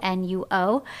Nuo,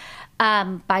 N-U-O,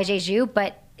 by Jeju.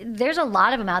 But there's a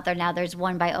lot of them out there now. There's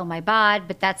one by Oh My Bod,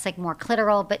 but that's like more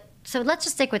clitoral. But so let's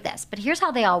just stick with this. But here's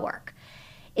how they all work,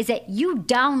 is that you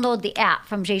download the app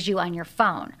from Jeju on your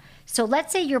phone. So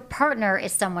let's say your partner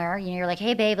is somewhere, you're like,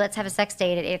 hey, babe, let's have a sex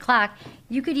date at 8 o'clock.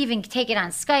 You could even take it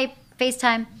on Skype,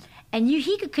 FaceTime, and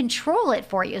he could control it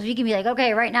for you. So you can be like,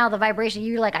 okay, right now the vibration,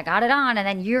 you're like, I got it on, and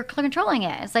then you're controlling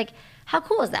it. It's like, how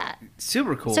cool is that?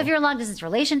 Super cool. So if you're in a long distance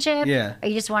relationship, Yeah. or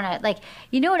you just want to, like,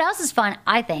 you know what else is fun,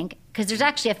 I think, because there's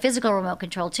actually a physical remote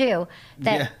control too,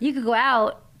 that Yeah. you could go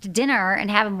out to dinner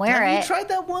and have him wear it. Have you tried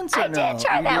that once or I no? did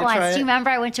try You that did once. try Do it? you remember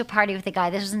I went to a party with a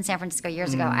guy? This was in San Francisco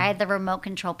years ago. I had the remote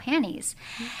control panties,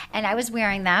 and I was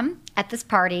wearing them at this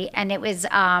party, and it was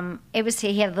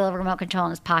he had the little remote control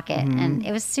in his pocket, and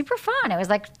it was super fun. It was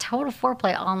like total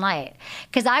foreplay all night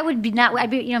because I'd be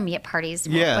me at parties,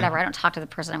 Yeah. whatever. I don't talk to the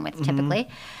person I'm with typically.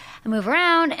 I move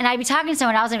around, and I'd be talking to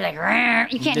someone else, and I'd be like,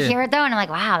 "Rrr." You can't Yeah. hear it though, and I'm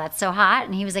like, wow, that's so hot.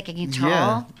 And he was like, in control.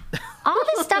 Yeah. All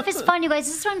this stuff is fun, you guys.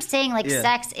 This is what I'm saying. Like, Yeah.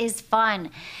 sex is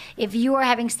fun. If you are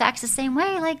having sex the same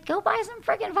way, like, go buy some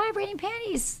friggin' vibrating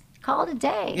panties. Call it a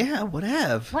day. Yeah,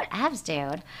 whatever. What abs,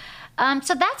 dude?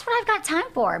 So that's what I've got time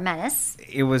for, Menace.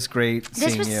 It was great This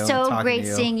seeing was you. and so talking great to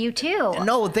you. seeing you too.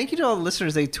 No, thank you to all the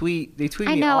listeners. They tweet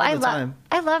I me know. all the time.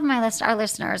 I love our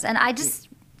listeners, and I just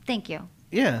thank you.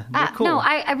 Yeah, they're cool. No,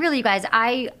 I really, you guys,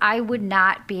 I would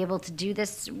not be able to do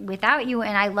this without you,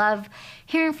 and I love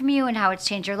hearing from you and how it's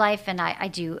changed your life, and I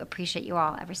do appreciate you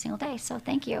all every single day, so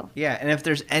thank you. Yeah, and if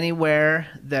there's anywhere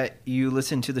that you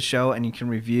listen to the show and you can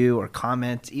review or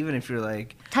comment, even if you're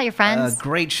like, Tell your friends.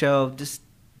 great show, just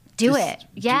Do just it.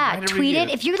 Yeah, write a tweet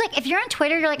review. it. If you're on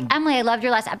Twitter, you're like, Emily, I loved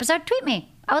your last episode, tweet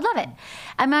me. I would love it.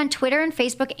 I'm on Twitter and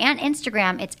Facebook and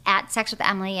Instagram. It's at Sex with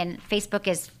Emily, and Facebook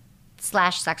is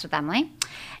 /Sex with Emily.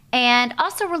 And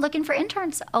also, we're looking for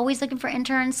interns. Always looking for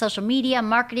interns, social media,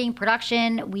 marketing,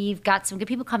 production. We've got some good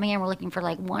people coming in. We're looking for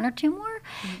like 1 or 2 more.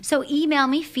 So email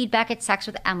me,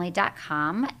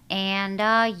 feedback@sexwithemily.com. And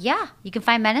yeah, you can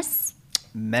find Menace.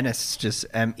 Menace, just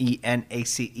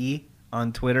MENACE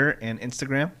on Twitter and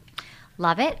Instagram.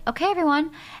 Love it. Okay, everyone.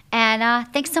 And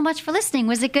thanks so much for listening.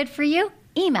 Was it good for you?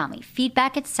 Email me,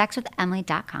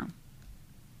 feedback@sexwithemily.com.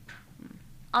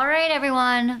 All right,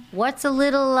 everyone. What's a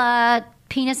little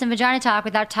penis and vagina talk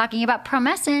without talking about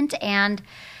promescent and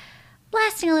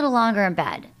lasting a little longer in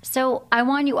bed? So I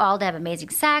want you all to have amazing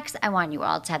sex. I want you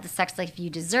all to have the sex life you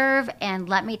deserve. And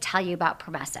let me tell you about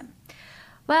promescent.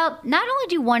 Well, not only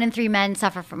do 1 in 3 men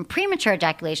suffer from premature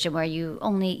ejaculation, where you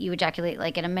ejaculate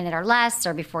like in a minute or less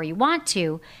or before you want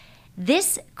to,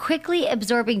 this quickly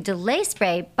absorbing delay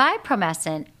spray by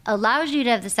Promescent allows you to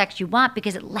have the sex you want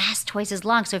because it lasts twice as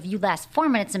long. So if you last 4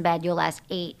 minutes in bed, you'll last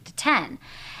 8 to 10.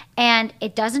 And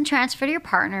it doesn't transfer to your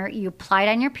partner. You apply it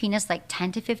on your penis like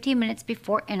 10 to 15 minutes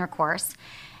before intercourse.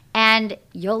 And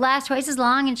you'll last twice as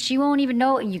long, and she won't even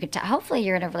know. And you can hopefully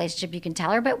you're in a relationship, you can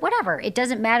tell her, but whatever. It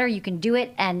doesn't matter. You can do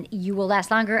it, and you will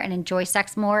last longer and enjoy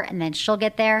sex more. And then she'll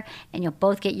get there, and you'll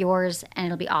both get yours, and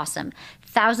it'll be awesome.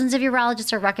 Thousands of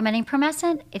urologists are recommending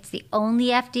Promescent. It's the only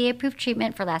FDA-approved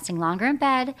treatment for lasting longer in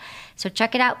bed. So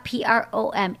check it out,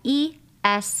 Promescent.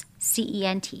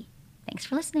 Thanks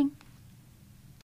for listening.